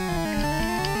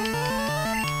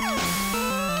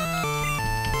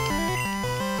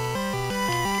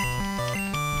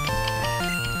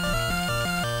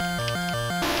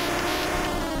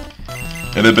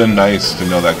 It'd have been nice to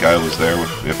know that guy was there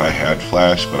if I had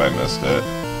Flash, but I missed it.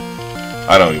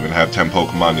 I don't even have 10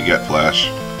 Pokemon to get Flash.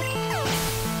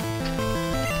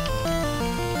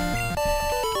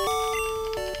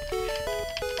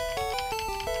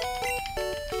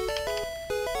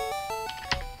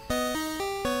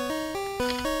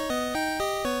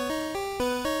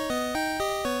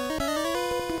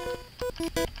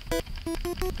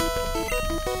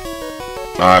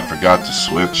 Oh, I forgot to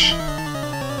switch.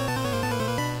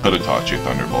 Could have taught you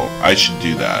Thunderbolt. I should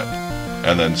do that.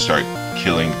 And then start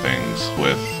killing things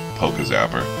with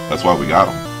Pokezapper. That's why we got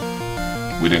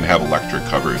him. We didn't have electric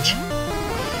coverage.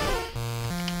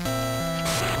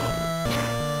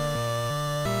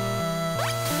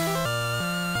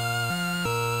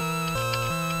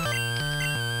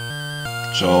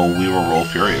 So we will roll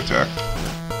Fury Attack.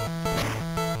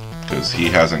 Because he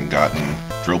hasn't gotten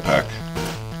Drill Peck.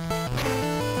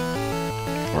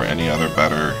 Or any other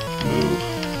better move.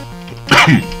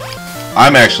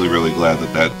 I'm actually really glad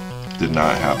that that did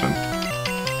not happen.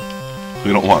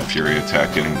 We don't want Fury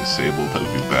Attack getting disabled, that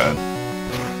would be bad.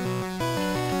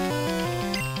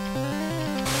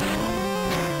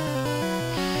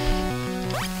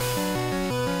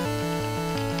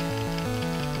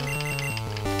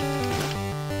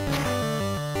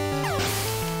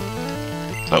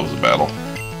 That was a battle.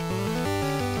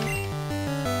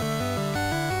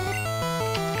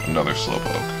 Another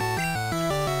Slowpoke.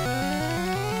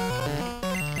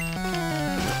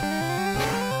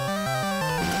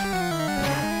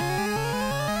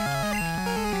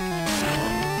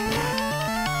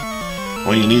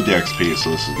 Well, you need the XP,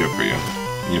 so this is good for you.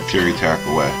 You can Fury Attack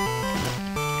away.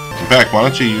 In fact, why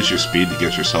don't you use your speed to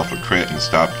get yourself a crit and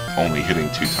stop only hitting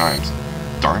 2 times?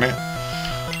 Darn it.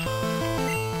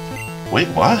 Wait,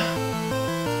 what?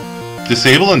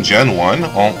 Disable in Gen 1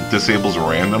 disables a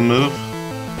random move?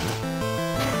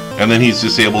 And then he's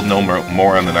disabled no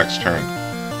more on the next turn.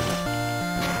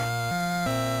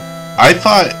 I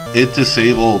thought it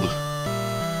disabled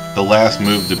the last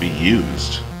move to be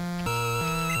used.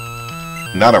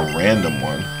 Not a random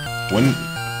one.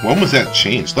 When was that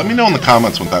changed? Let me know in the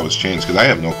comments when that was changed, because I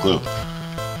have no clue.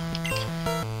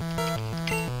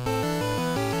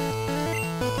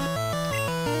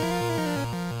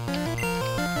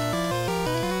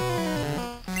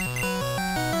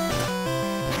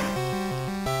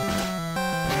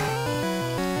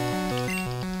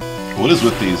 What is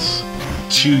with these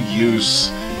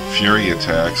 2-use fury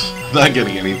attacks? Not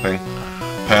getting anything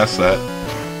past that.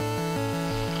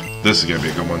 This is gonna be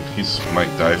a good one. He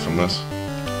might die from this.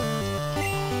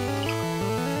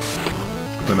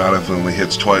 But not if it only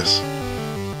hits twice.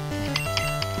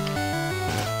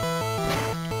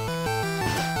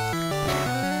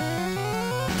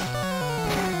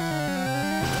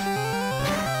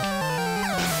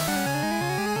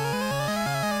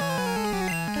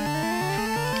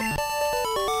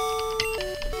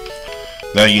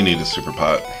 Now you need a super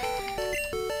pot.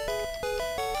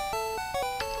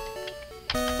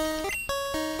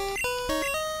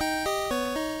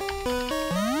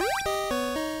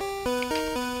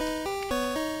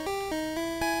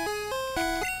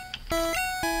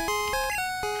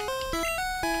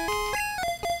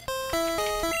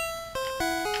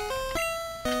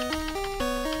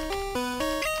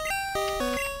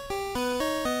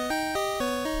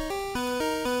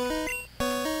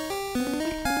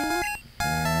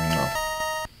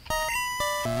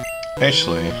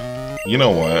 Actually, you know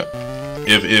what?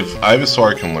 If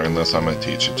Ivysaur can learn this, I'm gonna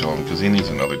teach it to him because he needs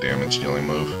another damage dealing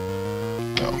move.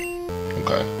 No.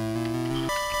 Okay.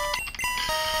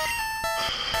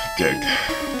 Dig.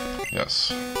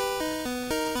 Yes.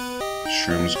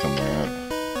 Shrooms can learn it.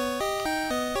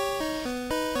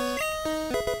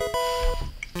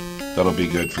 That'll be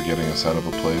good for getting us out of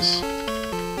a place.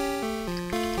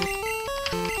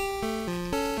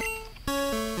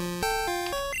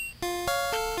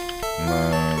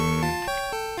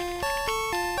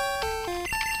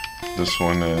 This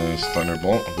one is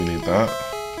Thunderbolt, we need that.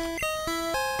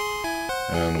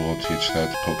 And we'll teach that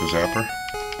to Pokezapper.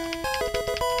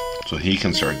 So he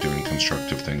can start doing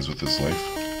constructive things with his life.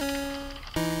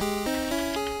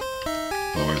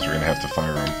 Otherwise we're gonna have to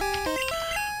fire him.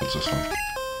 What's this one?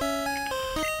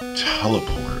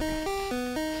 Teleport.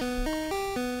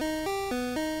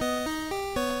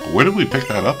 Where did we pick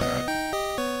that up at?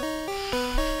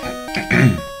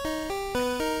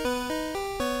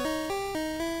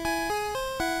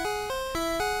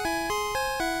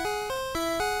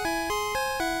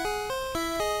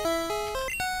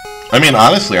 I mean,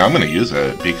 honestly, I'm going to use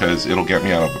it because it'll get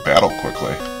me out of a battle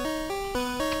quickly.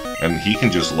 And he can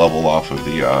just level off of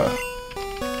the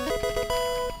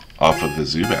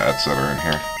Zubats that are in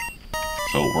here.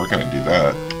 So we're going to do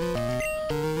that.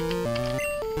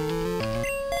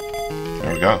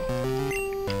 There we go.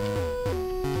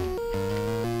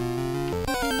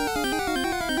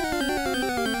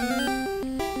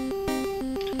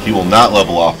 He will not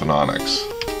level off an Onix.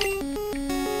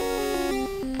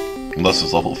 Unless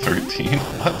it's level 13.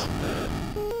 What?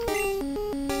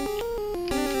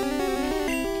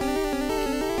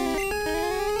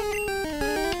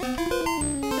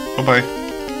 Bye-bye.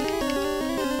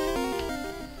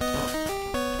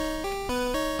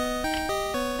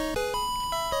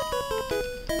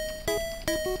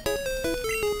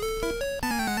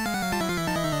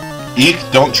 Eek,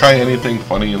 don't try anything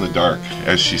funny in the dark,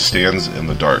 as she stands in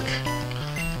the dark.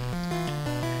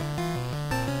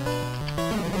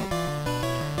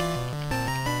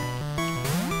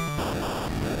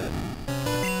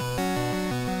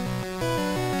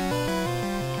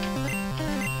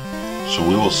 So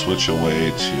we will switch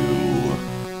away to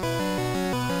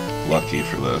Lucky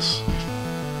for this.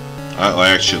 I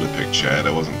actually should have picked Chad,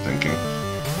 I wasn't thinking.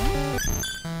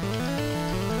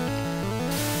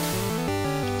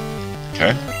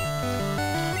 Okay.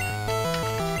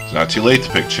 It's not too late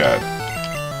to pick Chad.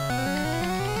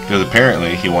 Because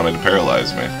apparently he wanted to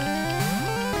paralyze me.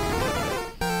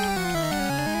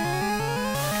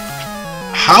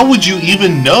 How would you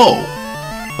even know?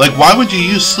 Like, why would you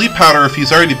use sleep powder if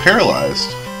he's already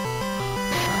paralyzed?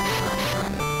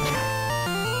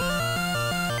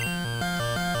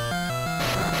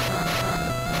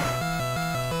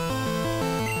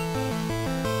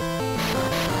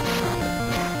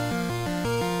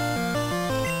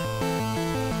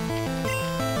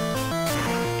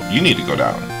 You need to go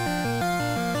down.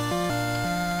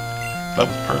 That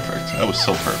was perfect. That was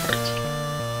so perfect.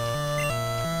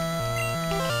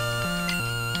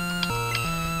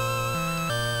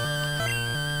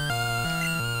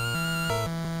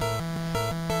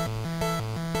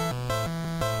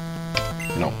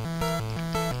 No.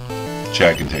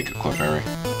 Chad can take a Clefairy.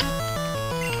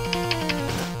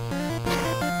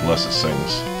 Unless it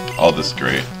sings. Oh, this is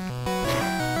great.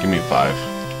 Give me 5.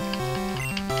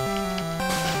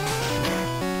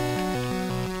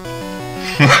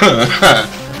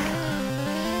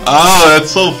 Oh,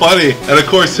 that's so funny. And of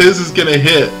course his is gonna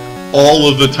hit all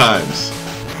of the times.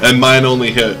 And mine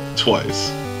only hit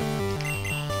twice.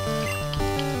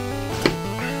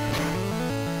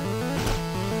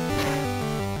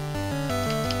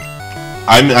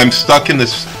 I'm stuck in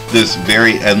this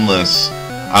very endless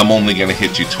I'm only gonna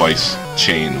hit you twice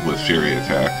chain with Fury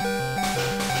Attack.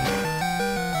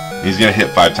 He's gonna hit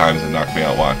 5 times and knock me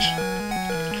out, watch.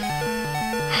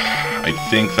 I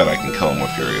think that I can kill him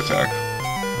with Fury Attack.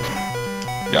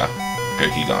 Yeah. Okay,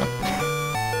 he gone.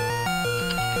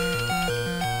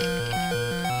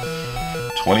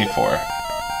 24.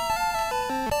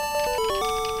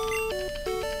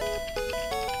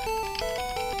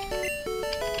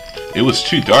 It was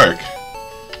too dark.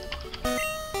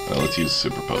 Well, let's use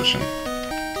Super Potion.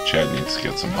 Chad needs to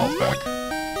get some health back.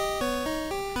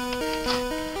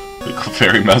 The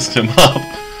Clefairy messed him up.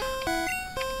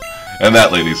 And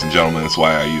that, ladies and gentlemen, is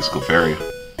why I use Clefairy.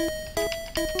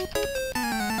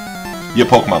 Yeah,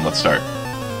 Pokemon, let's start.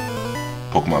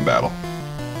 Pokemon battle.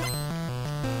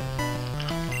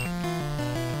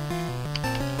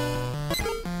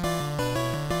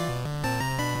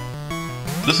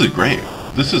 This is great.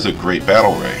 This is a great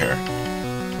battle right here.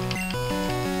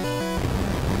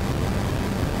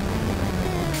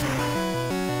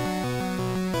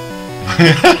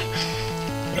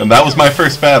 And that was my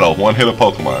first battle. One hit a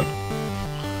Pokemon.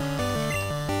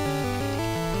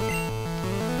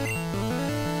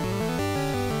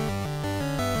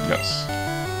 Yes.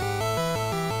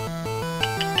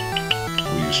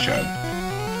 We'll use Chad.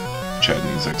 Chad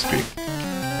needs XP.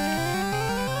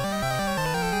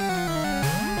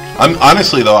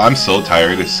 Honestly though, I'm so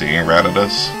tired of seeing Rattata.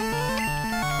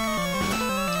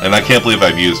 And I can't believe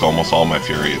I've used almost all my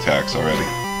Fury attacks already.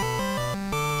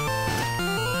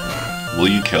 Will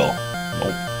you kill?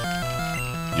 Nope.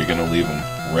 You're gonna leave him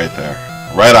right there.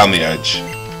 Right on the edge.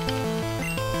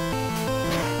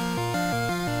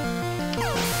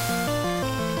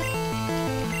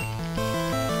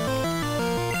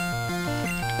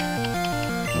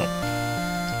 No.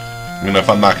 I mean, if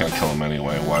I'm not gonna kill him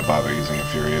anyway, why bother using a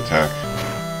Fury attack?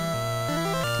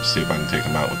 Let's see if I can take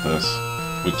him out with this.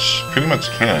 Which pretty much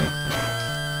can.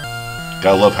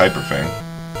 Gotta love Hyper Fang.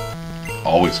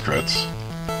 Always crits.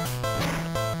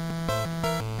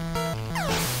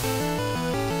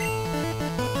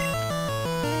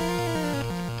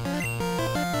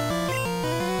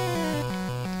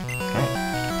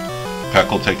 Peck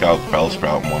will take out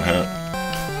Bellsprout in one hit.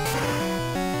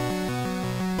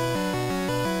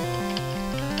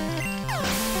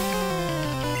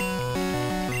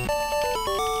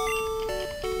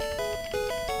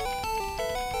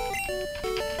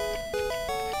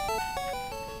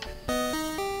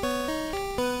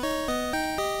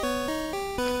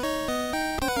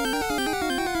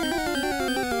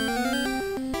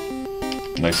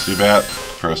 Nice Zubat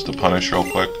for us to punish real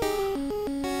quick.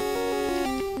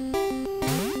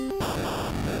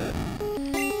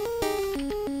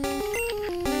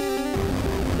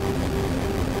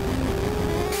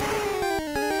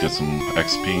 Get some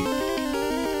XP.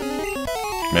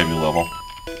 Maybe level.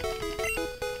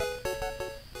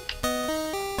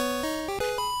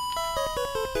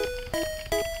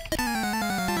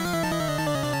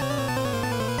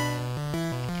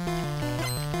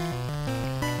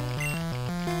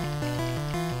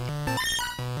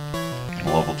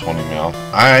 Level 20 Meowth.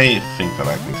 I think that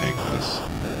I can take this.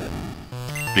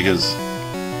 Because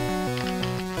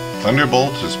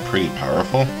Thunderbolt is pretty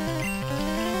powerful.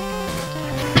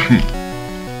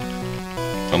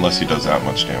 Unless he does that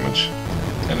much damage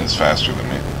and is faster than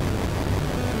me.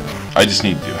 I just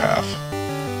need to do half.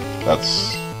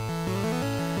 That's...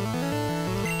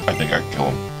 I think I can kill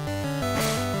him.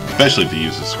 Especially if he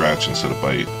uses Scratch instead of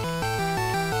Bite.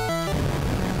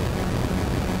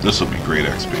 This will be great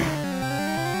XP.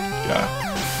 Yeah.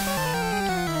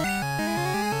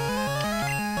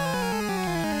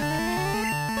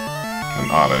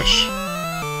 And Oddish.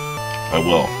 I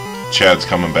will. Chad's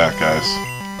coming back, guys.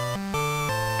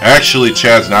 Actually,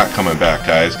 Chad's not coming back,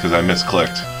 guys, because I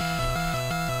misclicked.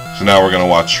 So now we're going to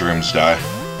watch Shrooms die.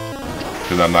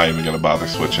 Because I'm not even going to bother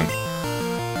switching.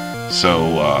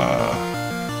 So,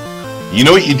 you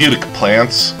know what you do to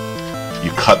plants?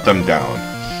 You cut them down.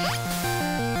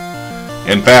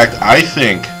 In fact, I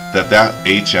think that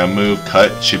HM move,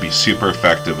 Cut, should be super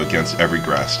effective against every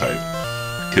grass type.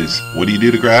 Because what do you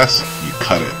do to grass? You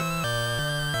cut it.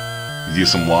 You do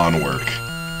some lawn work.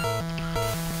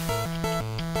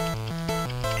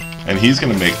 And he's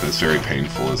going to make this very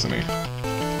painful, isn't he?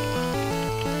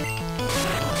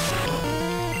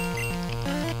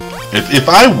 If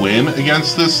I win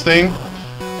against this thing,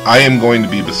 I am going to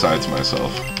be besides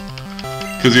myself.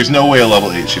 Because there's no way a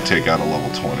level 8 should take out a level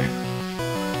 20.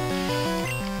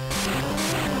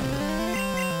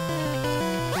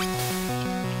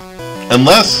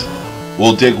 Unless,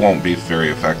 well, Dig won't be very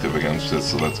effective against it,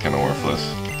 so that's kind of worthless.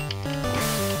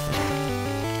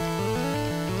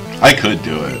 I could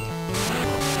do it.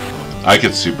 I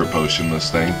could Super Potion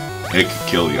this thing. It could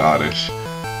kill the Oddish.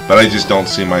 But I just don't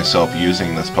see myself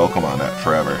using this Pokemon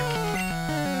forever.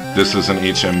 This is an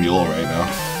HM Mule right now.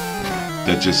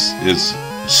 That just is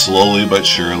slowly but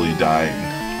surely dying.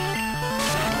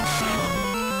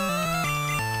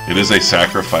 It is a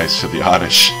sacrifice to the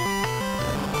Oddish.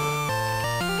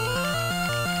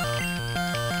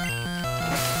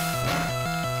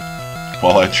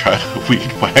 While I try to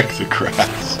weed whack the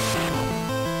grass.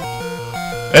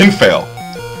 And fail.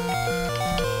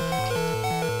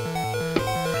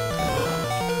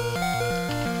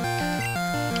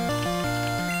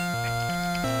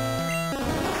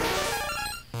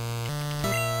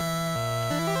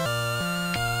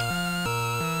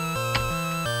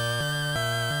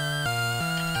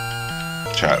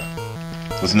 Chat.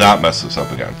 Let's not mess this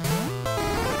up again.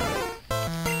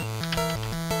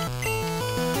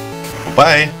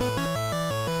 Bye!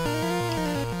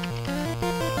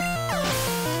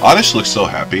 Oddish looks so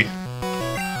happy.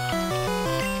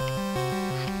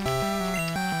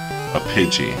 A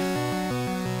Pidgey.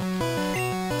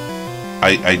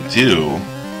 I do.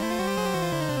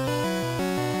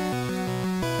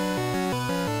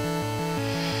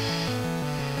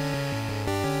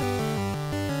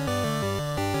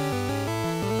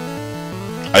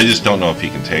 I just don't know if he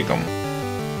can take them.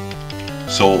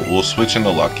 So we'll switch into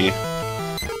Lucky.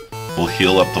 We'll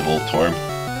heal up the Voltorb.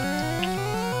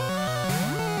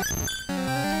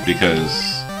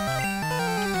 Because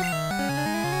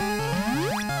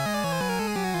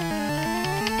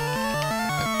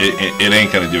it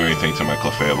ain't gonna do anything to my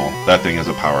Clefable. That thing is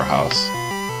a powerhouse.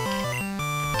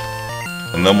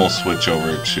 And then we'll switch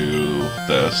over to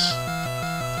this.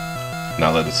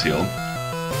 Now that it's healed.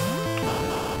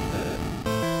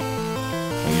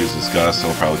 And use this Gust,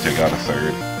 it'll probably take out a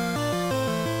third.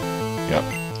 Yep.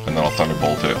 And then I'll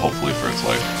Thunderbolt it, hopefully for its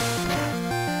life.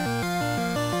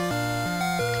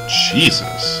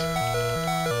 Jesus.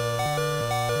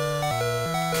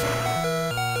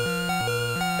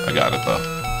 I got it though.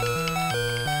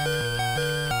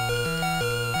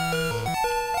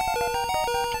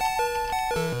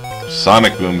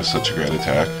 Sonic Boom is such a great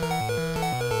attack.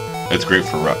 It's great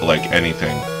for like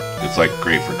anything. It's like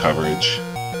great for coverage.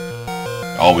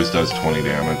 Always does 20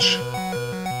 damage.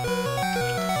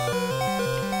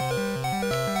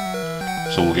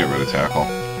 So we'll get rid of Tackle.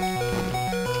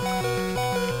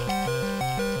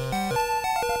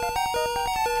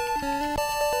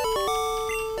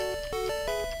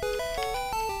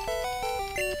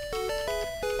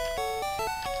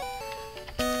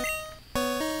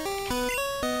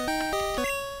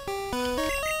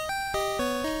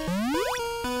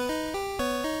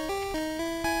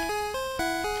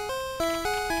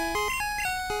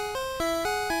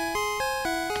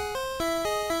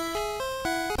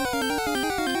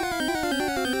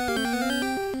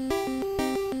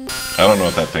 I don't know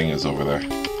what that thing is over there.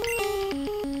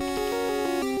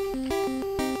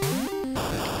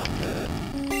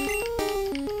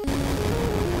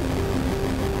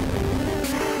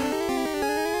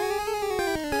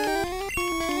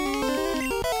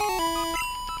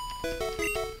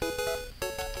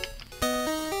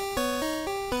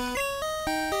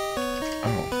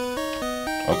 Oh.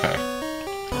 Okay.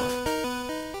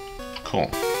 Cool.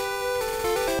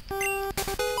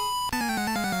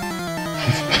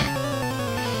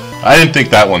 I didn't think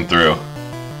that one through.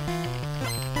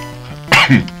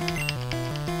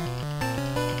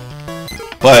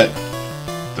 But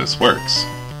this works.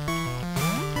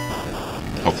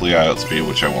 Hopefully I outspeed,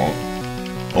 which I won't.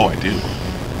 Oh, I do.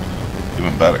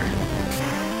 Even better.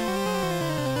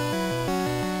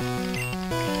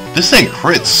 This thing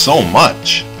crits so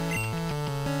much.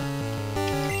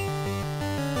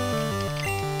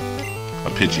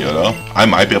 A Pidgeotto. I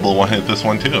might be able to one-hit this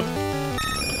one too.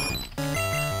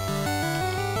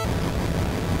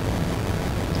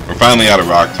 We're finally out of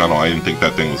Rock Tunnel. I didn't think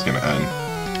that thing was gonna end.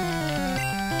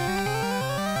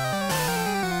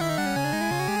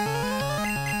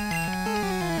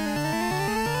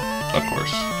 Of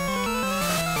course.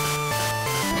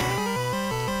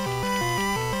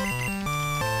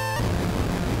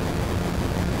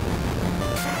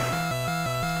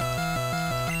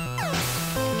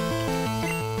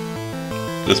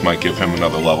 This might give him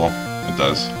another level. It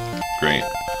does. Great.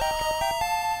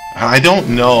 I don't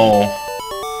know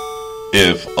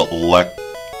if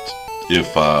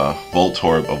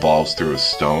Voltorb evolves through a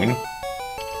stone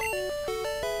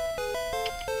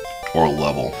or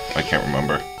level. I can't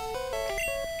remember.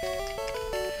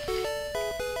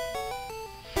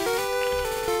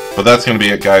 But that's going to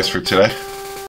be it, guys, for today.